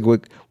 Seriously,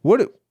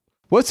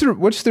 what's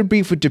their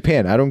beef with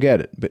Japan? I don't get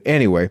it. But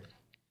anyway,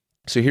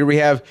 so here we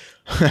have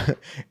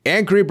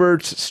Angry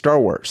Birds Star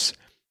Wars,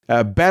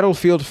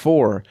 Battlefield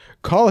 4,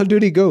 Call of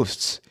Duty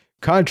Ghosts,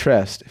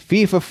 Contrast,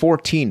 FIFA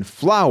 14,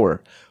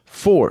 Flower,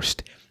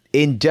 Forced,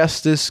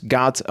 Injustice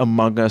Gods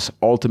Among Us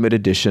Ultimate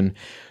Edition,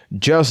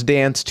 Just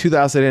Dance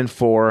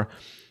 2004,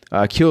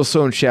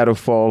 Killzone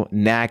Shadowfall,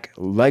 Knack,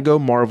 Lego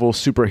Marvel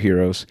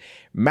Superheroes,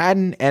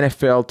 Madden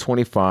NFL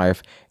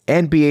 25,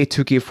 NBA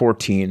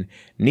 2K14,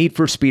 Need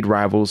for Speed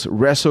Rivals,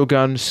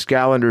 Resogun,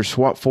 Skylander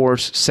Swap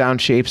Force, Sound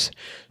Shapes,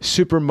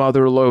 Super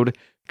Motherload,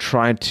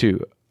 Trine 2.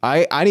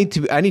 I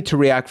need to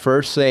react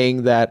first,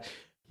 saying that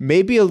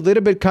maybe a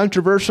little bit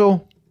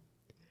controversial.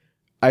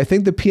 I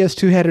think the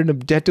PS2 had an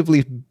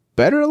objectively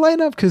better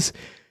lineup, because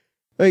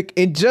like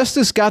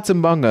Injustice Gods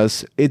Among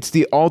Us, it's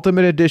the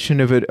ultimate edition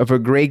of a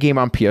great game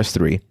on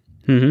PS3.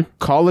 Mm-hmm.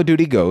 Call of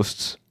Duty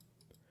Ghosts,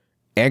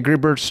 Angry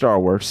Birds Star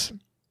Wars.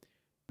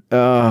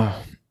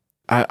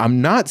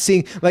 I'm not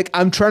seeing, like,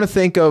 I'm trying to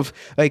think of,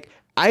 like,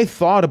 I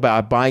thought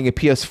about buying a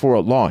PS4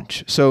 at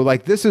launch. So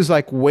like this is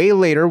like way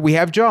later. We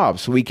have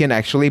jobs. We can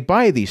actually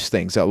buy these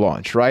things at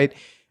launch, right?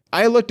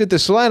 I looked at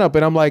this lineup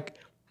and I'm like,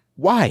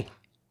 why?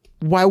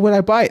 Why would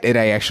I buy it? And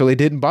I actually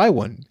didn't buy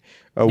one.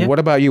 What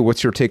about you?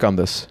 What's your take on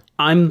this?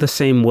 I'm the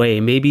same way.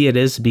 Maybe it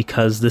is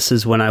because this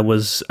is when I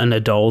was an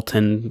adult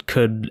and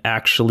could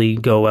actually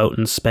go out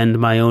and spend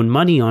my own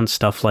money on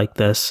stuff like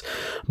this.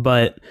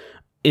 But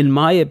in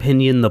my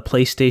opinion, the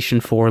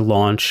PlayStation 4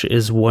 launch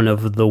is one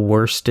of the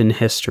worst in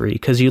history,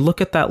 because you look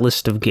at that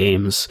list of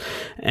games,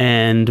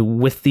 and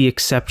with the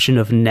exception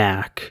of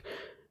Knack,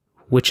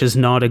 which is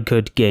not a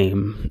good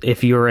game.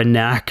 If you're a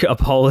Knack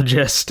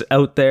apologist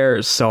out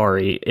there,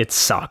 sorry, it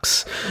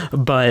sucks.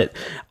 But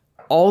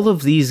all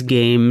of these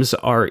games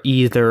are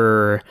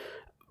either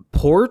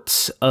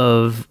ports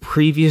of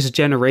previous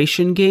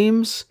generation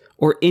games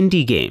or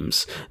indie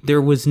games.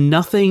 There was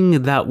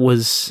nothing that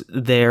was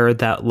there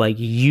that, like,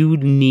 you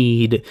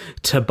need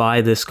to buy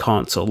this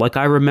console. Like,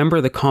 I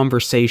remember the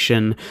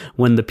conversation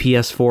when the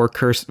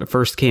PS4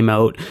 first came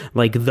out,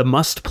 like, the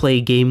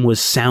must-play game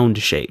was Sound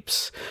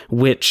Shapes,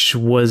 which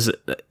was...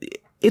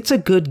 It's a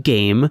good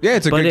game. Yeah,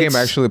 it's a good game.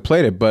 I actually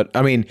played it, but,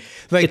 I mean...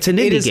 like it's an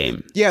indie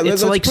game. Yeah,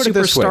 it's like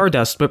Super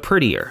Stardust, but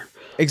prettier.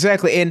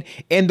 Exactly.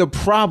 And the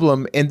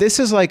problem, and this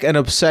is, like, an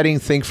upsetting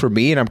thing for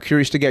me, and I'm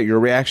curious to get your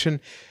reaction...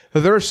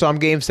 There are some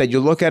games that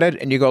you look at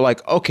it and you go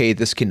like, okay,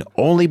 this can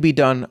only be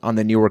done on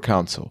the newer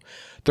console.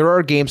 There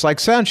are games like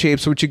Sound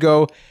Shapes, which you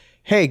go,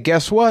 hey,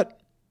 guess what?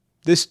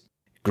 This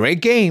great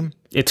game.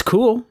 It's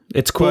cool.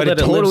 It's cool but that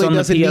it totally lives on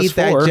doesn't the PS4. need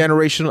that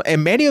generational.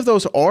 And many of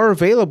those are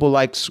available,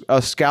 like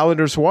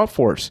Skylander Swap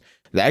Force.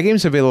 That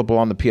game's available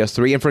on the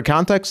PS3. And for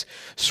context,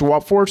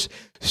 Swap Force,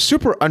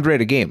 super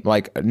underrated game.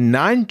 Like,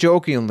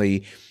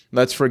 non-jokingly,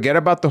 let's forget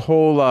about the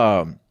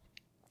whole...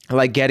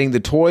 like getting the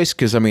toys,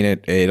 because I mean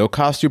it'll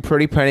cost you a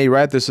pretty penny,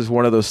 right? This is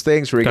one of those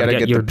things where you gotta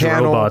get your the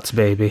panel. robots,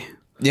 baby.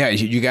 Yeah,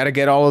 you gotta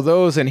get all of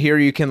those, and here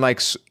you can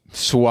like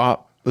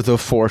swap the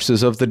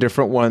forces of the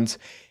different ones.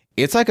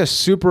 It's like a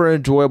super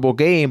enjoyable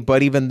game,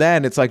 but even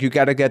then, it's like you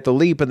gotta get the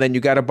leap, and then you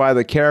gotta buy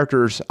the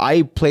characters.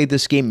 I played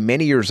this game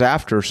many years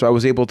after, so I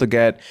was able to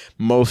get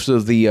most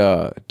of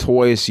the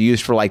toys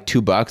used for like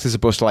 $2 as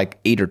opposed to like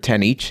 8 or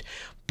 10 each.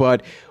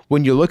 But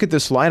when you look at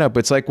this lineup,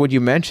 it's like what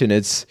you mentioned.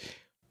 It's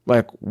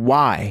like,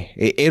 why?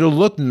 It'll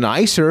look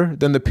nicer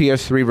than the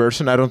PS3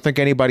 version. I don't think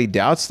anybody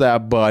doubts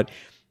that, but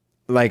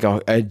like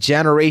a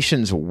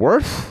generation's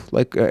worth?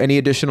 Like, any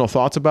additional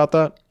thoughts about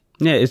that?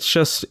 Yeah, it's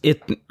just,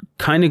 it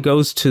kind of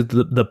goes to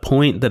the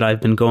point that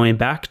I've been going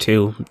back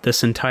to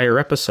this entire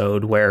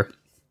episode, where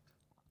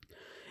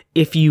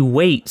if you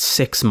wait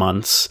 6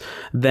 months,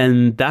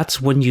 then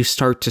that's when you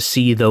start to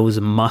see those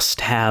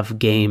must-have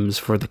games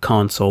for the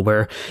console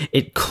where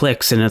it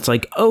clicks and it's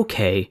like,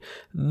 okay,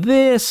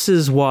 this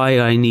is why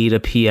I need a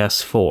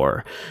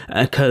PS4.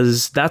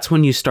 Because that's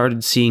when you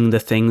started seeing the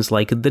things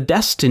like the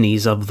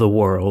Destinies of the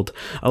world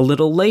a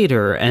little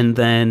later, and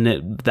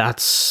then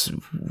that's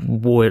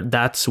where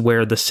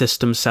the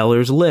system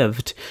sellers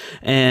lived.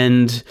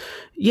 And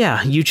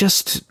yeah, you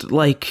just,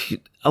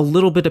 like... a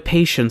little bit of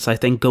patience, I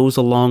think, goes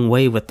a long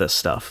way with this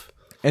stuff.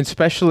 And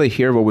especially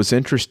here, what was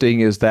interesting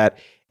is that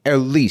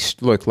at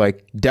least, look,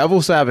 like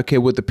devil's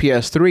advocate with the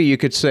PS3, you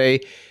could say,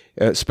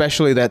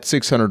 especially that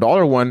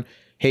 $600 one,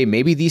 hey,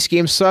 maybe these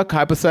games suck,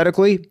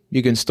 hypothetically.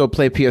 You can still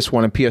play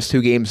PS1 and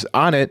PS2 games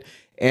on it.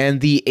 And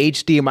the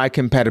HDMI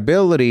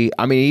compatibility,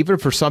 I mean, even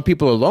for some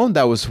people alone,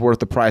 that was worth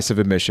the price of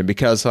admission,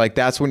 because like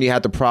that's when you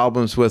had the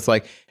problems with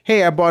like,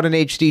 hey, I bought an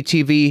HD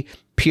TV,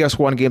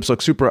 PS1 games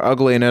look super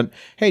ugly in it.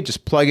 Hey,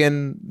 just plug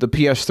in the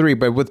PS3.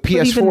 But with PS4,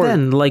 but even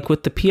then, like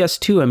with the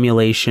PS2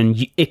 emulation,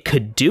 it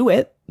could do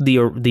it. The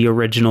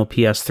original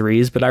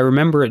PS3s, but I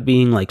remember it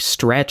being like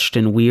stretched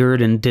and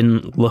weird and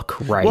didn't look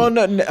right. Well,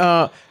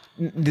 no,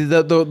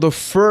 the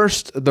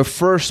first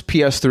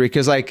PS3,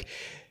 because like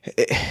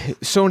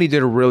Sony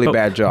did a really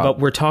bad job. But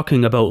we're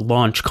talking about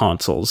launch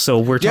consoles, so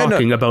we're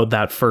talking about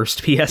that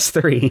first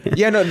PS3.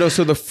 No.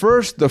 So the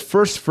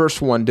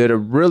first one did a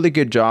really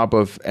good job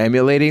of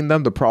emulating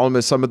them. The problem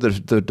is some of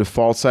the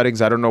default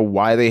settings, I don't know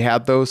why they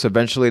had those.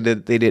 Eventually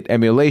they did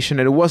emulation,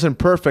 and it wasn't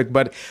perfect.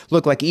 But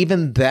look, like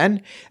even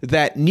then,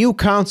 that new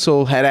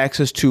console had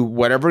access to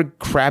whatever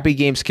crappy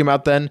games came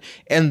out then,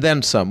 and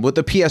then some. With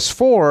the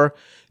PS4,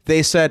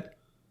 they said,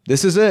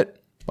 this is it.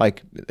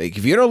 Like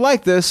if you don't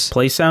like this,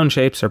 play Sound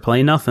Shapes or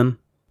play nothing.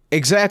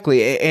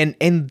 Exactly.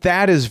 And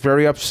that is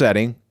very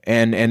upsetting.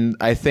 And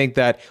I think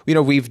that,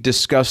 we've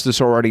discussed this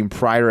already in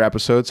prior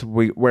episodes,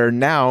 where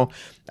now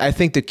I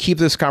think to keep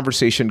this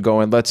conversation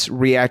going, let's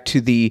react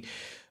to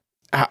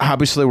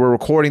obviously we're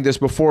recording this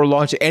before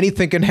launch.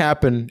 Anything can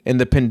happen in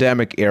the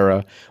pandemic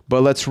era,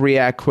 but let's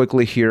react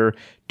quickly here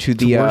to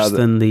it's worse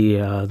than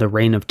the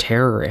Reign of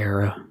Terror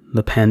era,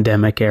 the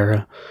pandemic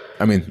era.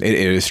 I mean, it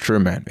is true,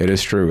 man. It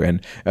is true.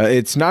 And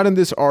it's not in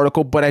this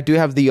article, but I do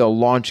have the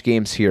launch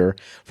games here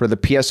for the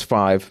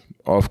PS5.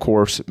 Of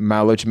course,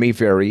 mileage may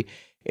vary.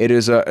 It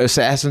is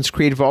Assassin's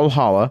Creed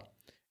Valhalla,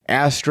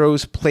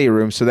 Astro's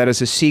Playroom. So that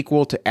is a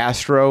sequel to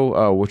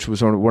Astro, which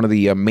was one of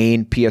the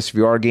main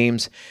PSVR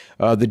games.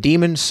 The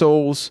Demon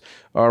Souls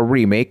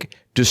remake,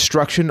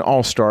 Destruction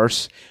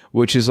All-Stars,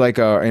 which is like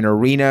an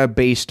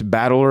arena-based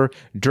battler,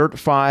 Dirt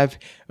 5,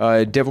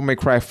 Devil May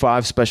Cry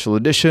 5 Special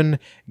Edition,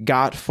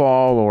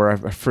 Godfall, or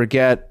I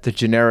forget the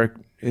generic...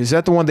 Is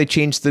that the one they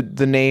changed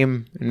the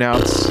name? Now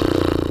it's...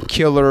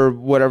 Killer,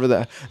 whatever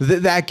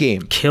that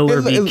game.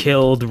 Killer Be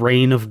Killed,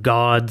 Reign of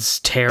Gods,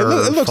 Terror.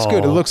 It looks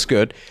good. It looks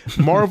good.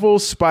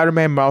 Marvel's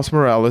Spider-Man Miles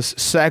Morales,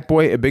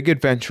 Sackboy: A Big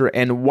Adventure,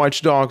 and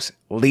Watch Dogs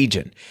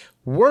Legion.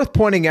 Worth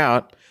pointing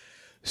out,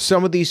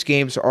 some of these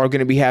games are going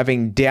to be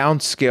having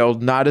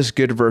downscaled, not as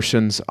good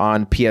versions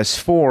on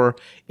PS4,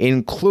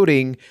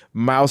 including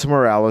Miles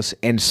Morales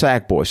and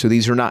Sackboy. So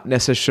these are not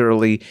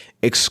necessarily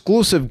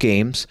exclusive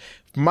games.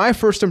 My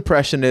first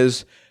impression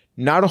is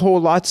not a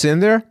whole lot's in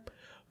there,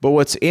 but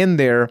what's in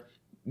there,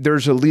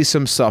 there's at least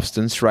some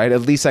substance, right?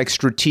 At least like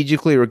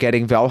strategically we're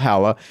getting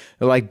Valhalla.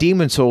 Like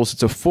Demon Souls,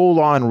 it's a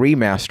full-on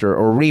remaster,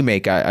 or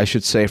remake, I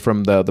should say,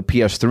 from the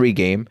PS3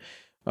 game.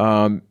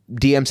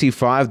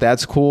 DMC5,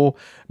 that's cool.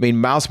 I mean,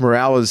 Miles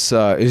Morales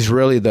is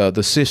really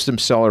the system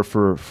seller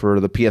for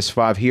the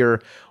PS5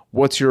 here.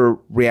 What's your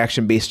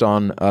reaction based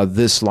on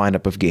this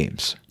lineup of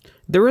games?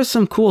 There is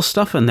some cool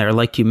stuff in there,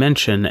 like you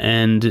mentioned,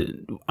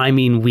 and I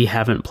mean, we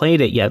haven't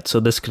played it yet, so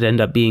this could end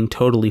up being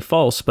totally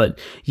false, but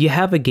you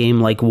have a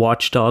game like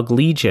Watch Dogs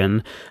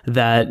Legion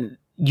that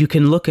you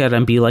can look at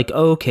and be like,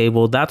 oh, okay,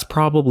 well, that's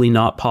probably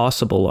not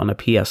possible on a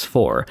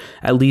PS4,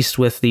 at least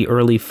with the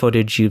early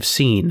footage you've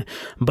seen.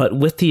 But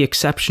with the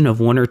exception of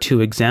one or two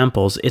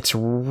examples, it's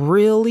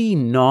really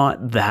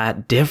not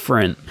that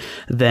different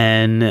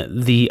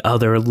than the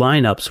other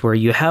lineups where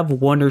you have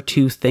one or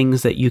two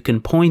things that you can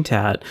point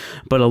at,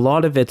 but a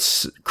lot of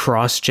it's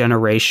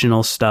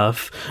cross-generational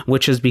stuff,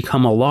 which has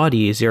become a lot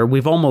easier.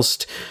 We've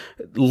almost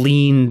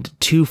leaned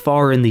too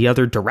far in the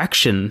other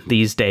direction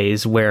these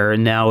days, where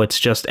now it's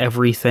just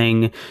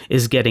everything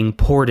is getting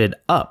ported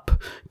up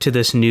to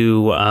this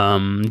new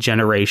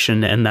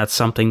generation, and that's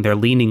something they're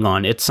leaning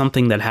on. It's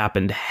something that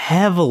happened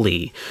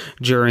heavily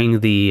during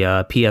the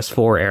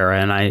PS4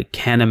 era, and I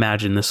can't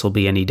imagine this will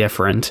be any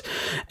different.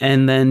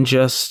 And then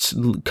just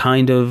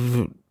kind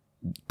of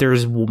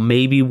there's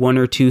maybe one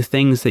or two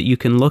things that you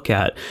can look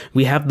at.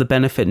 We have the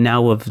benefit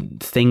now of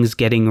things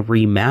getting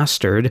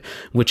remastered,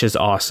 which is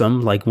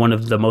awesome. Like, one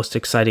of the most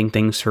exciting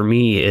things for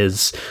me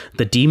is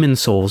the Demon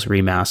Souls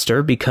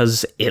remaster,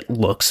 because it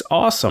looks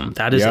awesome.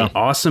 That is an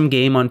awesome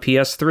game on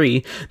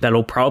PS3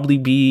 that'll probably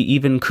be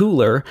even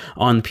cooler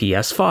on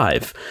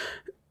PS5.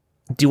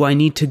 Do I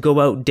need to go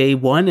out day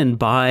one and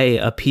buy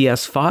a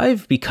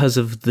PS5 because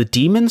of the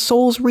Demon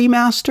Souls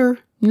remaster?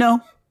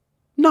 No,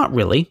 not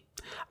really.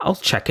 I'll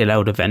check it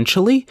out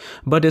eventually,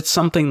 but it's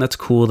something that's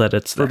cool that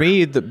it's there. For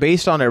me,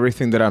 based on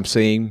everything that I'm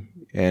seeing,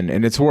 and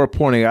it's worth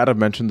pointing out, I've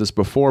mentioned this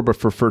before, but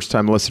for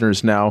first-time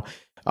listeners now,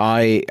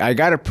 I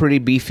got a pretty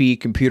beefy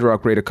computer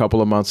upgrade a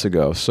couple of months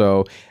ago.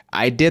 So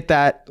I did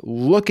that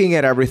looking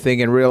at everything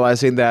and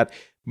realizing that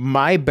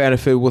my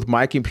benefit with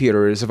my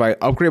computer is if I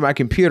upgrade my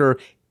computer,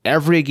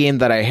 every game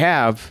that I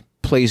have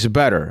plays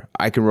better.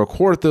 I can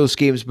record those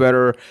games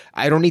better.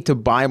 I don't need to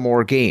buy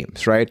more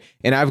games, right?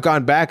 And I've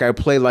gone back. I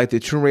played like the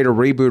Tomb Raider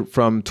reboot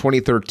from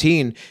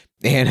 2013,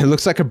 and it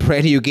looks like a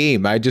brand new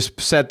game. I just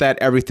set that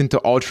everything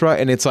to ultra,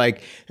 and it's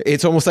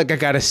almost like I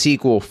got a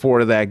sequel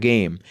for that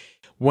game.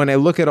 When I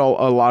look at a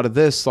lot of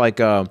this,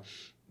 like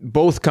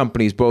both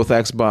companies, both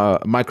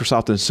Xbox,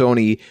 Microsoft and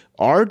Sony,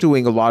 are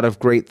doing a lot of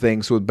great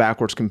things with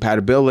backwards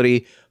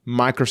compatibility.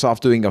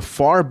 Microsoft doing a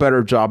far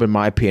better job, in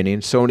my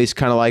opinion. Sony's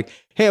kind of like,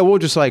 hey, we'll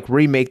just like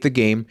remake the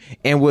game.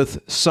 And with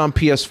some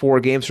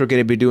PS4 games, we're going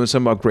to be doing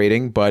some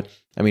upgrading. But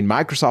I mean,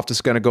 Microsoft is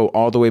going to go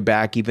all the way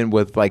back, even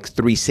with like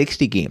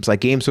 360 games. Like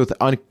games with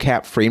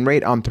uncapped frame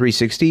rate on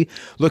 360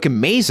 look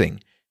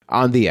amazing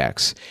on the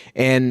X.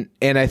 And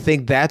I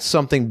think that's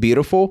something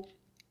beautiful.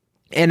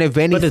 And if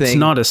anything, but it's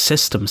not a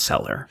system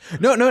seller.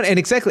 No, and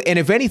exactly. And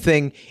if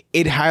anything,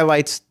 it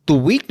highlights the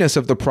weakness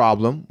of the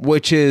problem,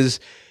 which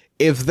is,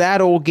 if that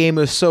old game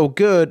is so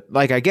good,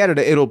 like I get it,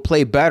 it'll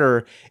play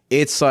better.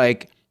 It's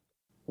like,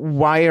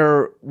 why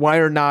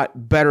are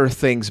not better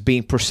things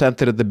being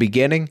presented at the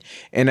beginning?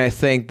 And I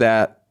think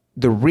that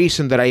the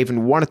reason that I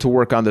even wanted to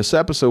work on this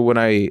episode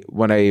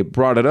when I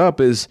brought it up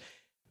is,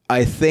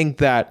 I think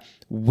that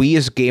we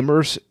as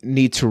gamers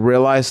need to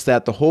realize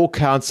that the whole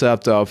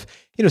concept of,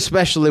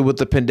 especially with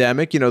the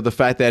pandemic, the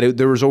fact that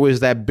there was always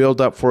that build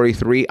up for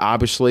E3,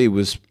 obviously it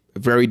was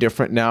very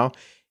different now.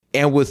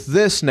 And with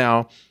this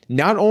now,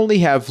 not only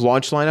have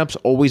launch lineups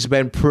always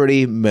been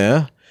pretty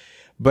meh,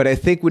 but I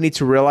think we need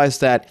to realize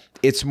that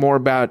it's more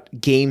about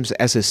games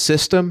as a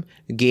system,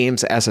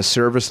 games as a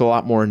service a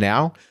lot more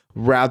now,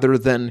 rather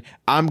than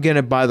I'm going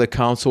to buy the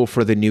console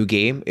for the new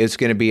game. It's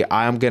going to be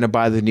I'm going to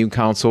buy the new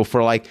console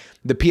for like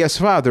the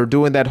PS5. They're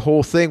doing that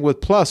whole thing with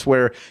Plus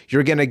where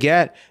you're going to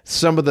get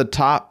some of the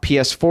top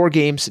PS4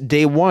 games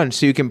day one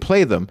so you can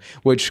play them,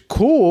 which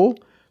cool,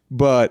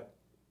 but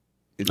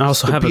I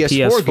also have a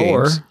PS4.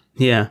 Games.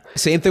 Yeah.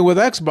 Same thing with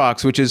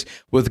Xbox, which is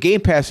with Game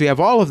Pass, we have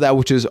all of that,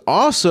 which is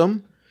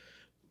awesome.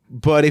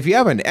 But if you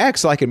have an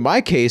X, like in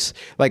my case,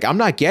 like I'm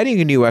not getting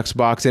a new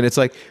Xbox, and it's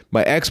like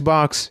my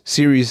Xbox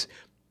Series,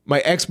 my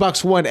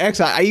Xbox One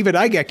X,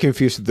 I get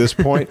confused at this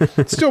point.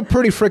 It's still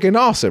pretty freaking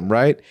awesome,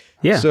 right?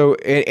 Yeah. So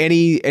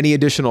any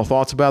additional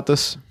thoughts about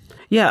this?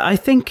 Yeah, I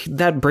think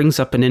that brings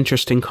up an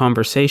interesting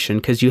conversation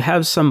because you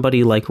have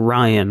somebody like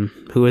Ryan,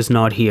 who is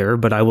not here,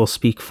 but I will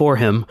speak for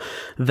him,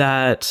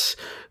 that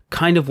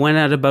kind of went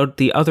at about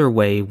the other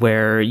way,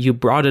 where you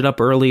brought it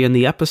up early in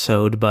the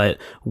episode, but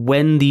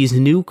when these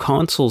new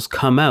consoles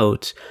come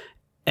out,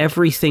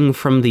 everything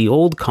from the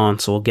old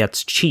console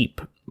gets cheap.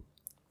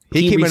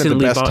 He came in at the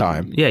best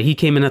time. Yeah, he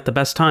came in at the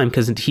best time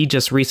because he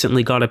just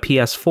recently got a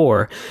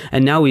PS4,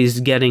 and now he's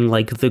getting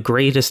like the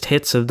greatest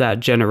hits of that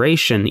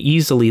generation,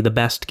 easily the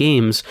best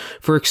games,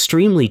 for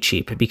extremely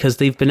cheap because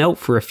they've been out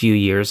for a few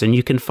years and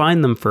you can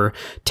find them for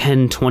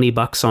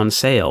 $10-20 on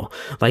sale.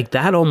 Like,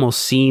 that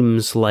almost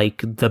seems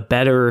like the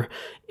better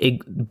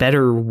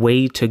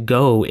way to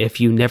go if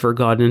you never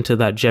got into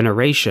that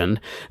generation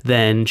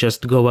than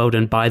just go out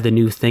and buy the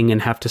new thing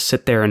and have to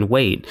sit there and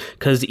wait.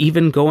 Because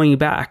even going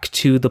back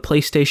to the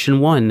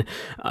PlayStation 1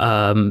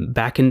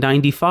 back in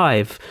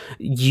 95,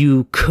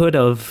 you could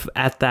have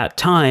at that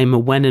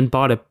time went and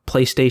bought a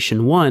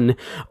PlayStation 1,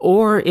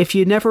 or if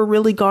you never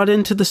really got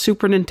into the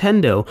Super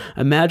Nintendo,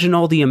 imagine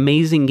all the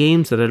amazing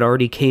games that had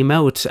already came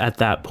out at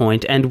that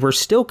point and were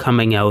still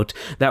coming out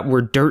that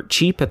were dirt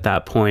cheap at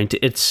that point.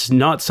 It's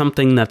not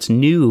something that's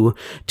new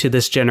to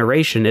this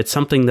generation. It's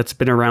something that's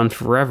been around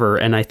forever,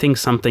 and I think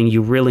something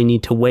you really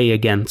need to weigh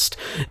against.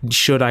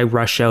 Should I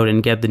rush out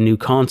and get the new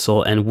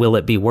console, and will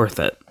it be worth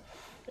it?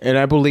 And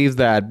I believe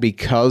that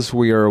because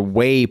we are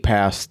way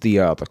past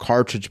the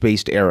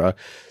cartridge-based era,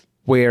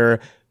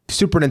 where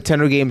Super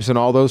Nintendo games and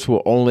all those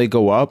will only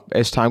go up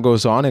as time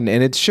goes on, and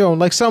it's shown,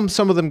 like some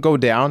of them go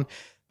down.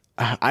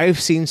 I've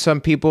seen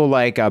some people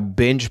like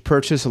binge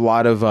purchase a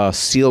lot of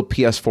sealed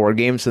PS4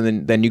 games,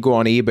 and then you go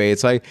on eBay.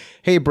 It's like,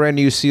 hey, brand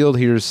new sealed,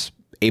 here's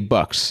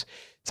 $8.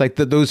 It's like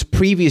those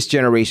previous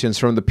generations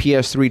from the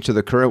PS3 to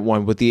the current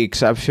one, with the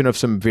exception of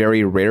some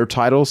very rare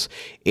titles,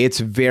 it's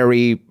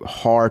very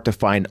hard to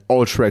find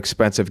ultra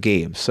expensive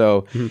games.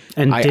 So,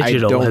 and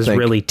digital has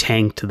really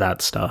tanked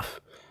that stuff.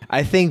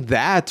 I think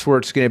that's where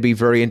it's going to be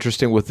very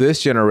interesting with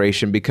this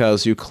generation,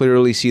 because you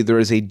clearly see there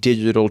is a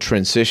digital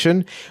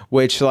transition,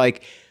 which,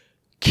 like,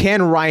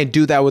 can Ryan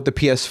do that with the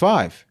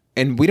PS5?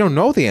 And we don't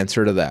know the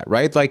answer to that,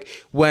 right? Like,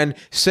 when,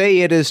 say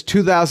it is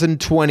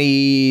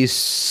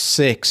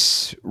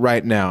 2026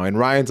 right now, and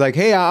Ryan's like,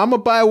 hey, I'm going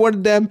to buy one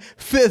of them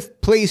 5th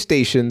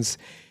PlayStations,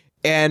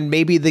 and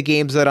maybe the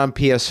games that on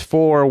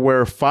PS4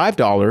 were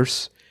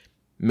 $5,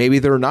 maybe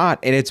they're not,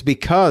 and it's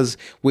because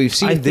we've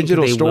seen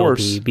digital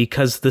stores.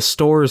 Because the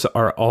stores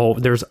are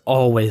there's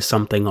always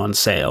something on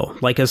sale.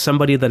 Like, as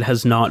somebody that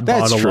has not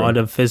bought a lot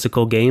of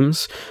physical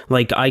games,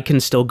 like, I can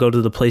still go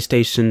to the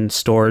PlayStation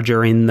store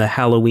during the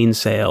Halloween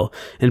sale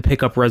and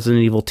pick up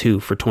Resident Evil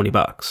 2 for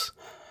 $20.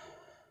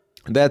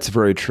 That's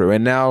very true.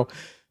 And now,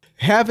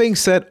 having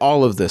said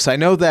all of this, I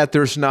know that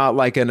there's not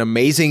like an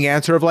amazing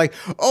answer of like,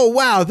 oh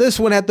wow, this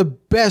one had the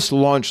best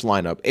launch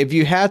lineup. If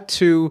you had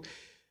to,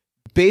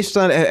 based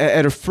on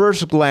at a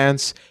first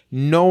glance,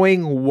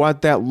 knowing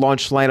what that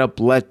launch lineup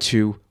led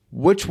to,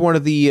 which one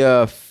of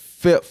the 5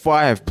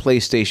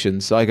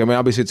 PlayStations, like, I mean,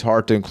 obviously it's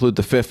hard to include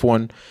the 5th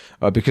one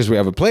because we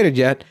haven't played it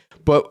yet,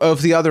 but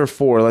of the other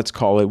 4, let's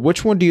call it,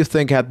 which one do you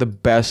think had the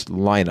best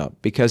lineup?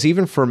 Because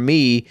even for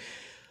me,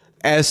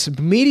 as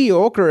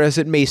mediocre as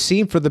it may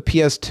seem for the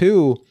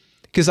PS2,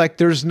 because like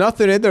there's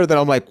nothing in there that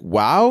I'm like,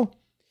 wow,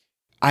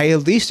 I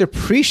at least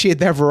appreciate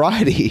that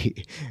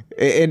variety.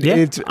 And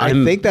yeah, I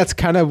think that's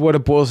kind of what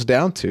it boils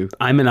down to.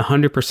 I'm in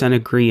 100%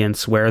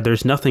 agreement, where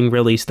there's nothing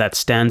really that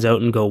stands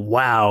out and go,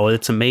 wow,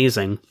 it's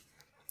amazing.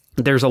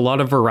 There's a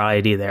lot of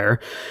variety there,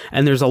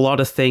 and there's a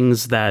lot of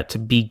things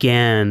that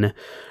began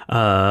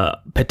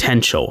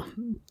potential,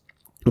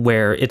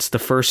 where it's the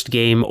first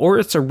game, or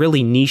it's a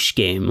really niche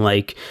game.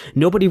 Like,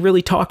 nobody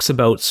really talks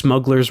about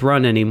Smuggler's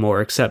Run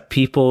anymore, except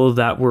people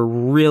that were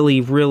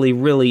really, really,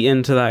 really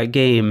into that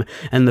game,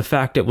 and the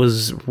fact it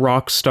was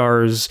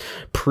Rockstar's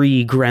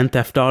pre-Grand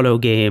Theft Auto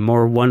game,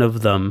 or one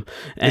of them.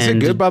 Is it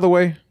good, by the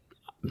way?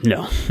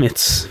 No,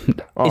 it's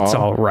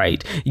all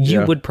right.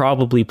 You would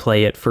probably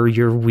play it for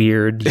your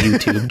weird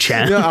YouTube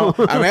channel.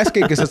 No, I'm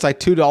asking because it's like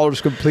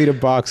 $2 complete a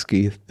box,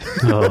 Keith.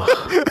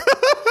 Oh.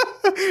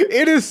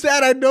 It is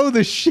sad. I know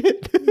the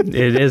shit.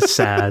 It is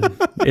sad.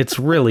 It's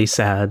really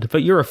sad.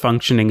 But you're a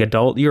functioning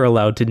adult. You're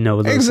allowed to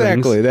know those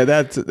exactly.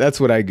 things. That's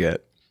what I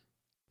get.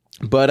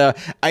 But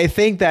I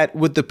think that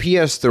with the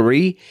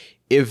PS3,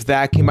 if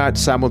that came out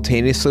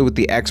simultaneously with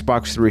the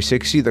Xbox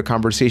 360, the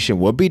conversation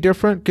would be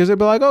different, because they'd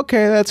be like,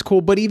 okay, that's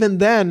cool. But even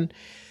then,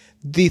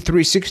 the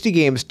 360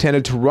 games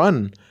tended to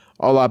run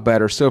a lot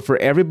better. So for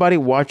everybody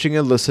watching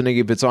and listening,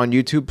 if it's on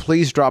YouTube,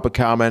 please drop a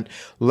comment.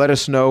 Let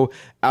us know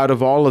out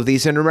of all of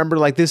these. And remember,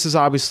 like, this is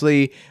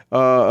obviously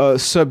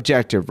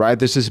subjective, right?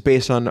 This is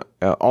based on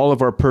all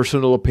of our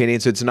personal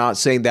opinions. It's not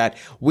saying that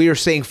we are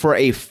saying for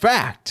a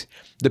fact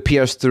the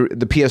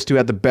PS2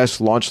 had the best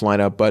launch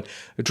lineup, but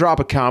drop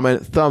a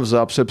comment, thumbs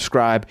up,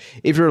 subscribe.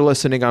 If you're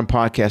listening on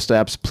podcast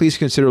apps, please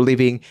consider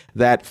leaving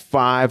that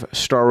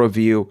 5-star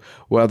review,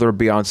 whether it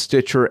be on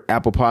Stitcher,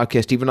 Apple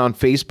Podcast, even on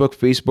Facebook,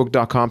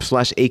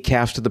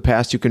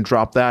 facebook.com/acasttothepast. You can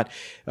drop that.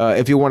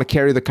 If you want to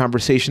carry the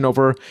conversation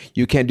over,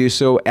 you can do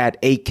so at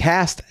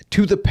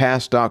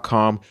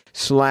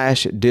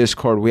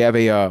acasttothepast.com/Discord. We have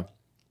a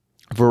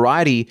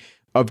variety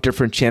of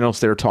different channels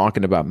that are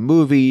talking about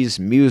movies,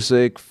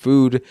 music,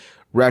 food,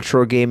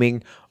 retro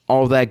gaming,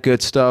 all that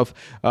good stuff.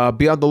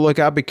 Be on the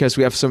lookout because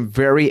we have some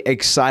very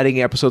exciting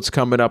episodes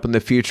coming up in the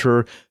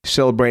future,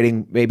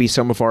 celebrating maybe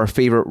some of our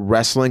favorite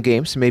wrestling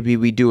games. Maybe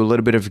we do a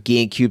little bit of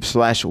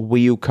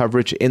GameCube/Wii U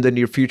coverage in the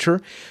near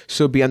future.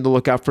 So be on the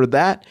lookout for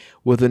that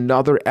with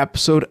another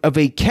episode of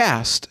A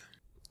Cast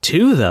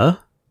to the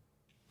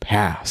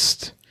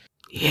Past.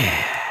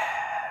 Yeah.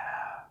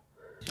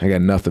 I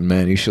got nothing,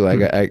 man. Usually I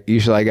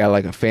got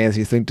like a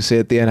fancy thing to say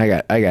at the end.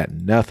 I got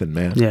nothing,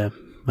 man. Yeah.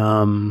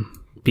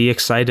 Be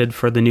excited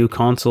for the new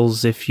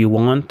consoles if you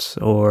want,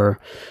 or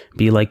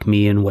be like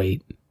me and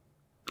wait,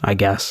 I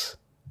guess.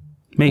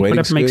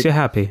 Whatever makes you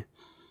happy.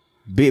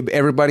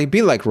 Everybody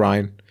be like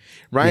Ryan.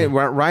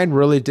 Ryan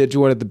really did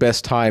one at the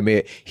best time.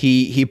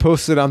 He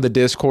posted on the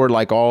Discord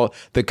like all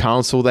the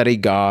console that he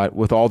got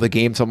with all the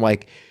games. I'm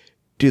like,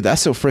 dude,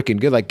 that's so freaking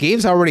good. Like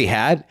games I already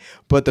had,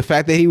 but the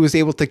fact that he was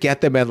able to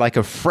get them at like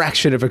a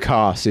fraction of a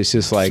cost is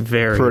just like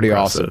very pretty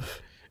impressive.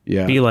 Awesome.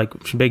 Yeah. Be like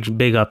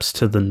big ups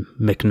to the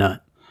McNutt.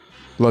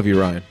 Love you,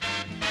 Ryan.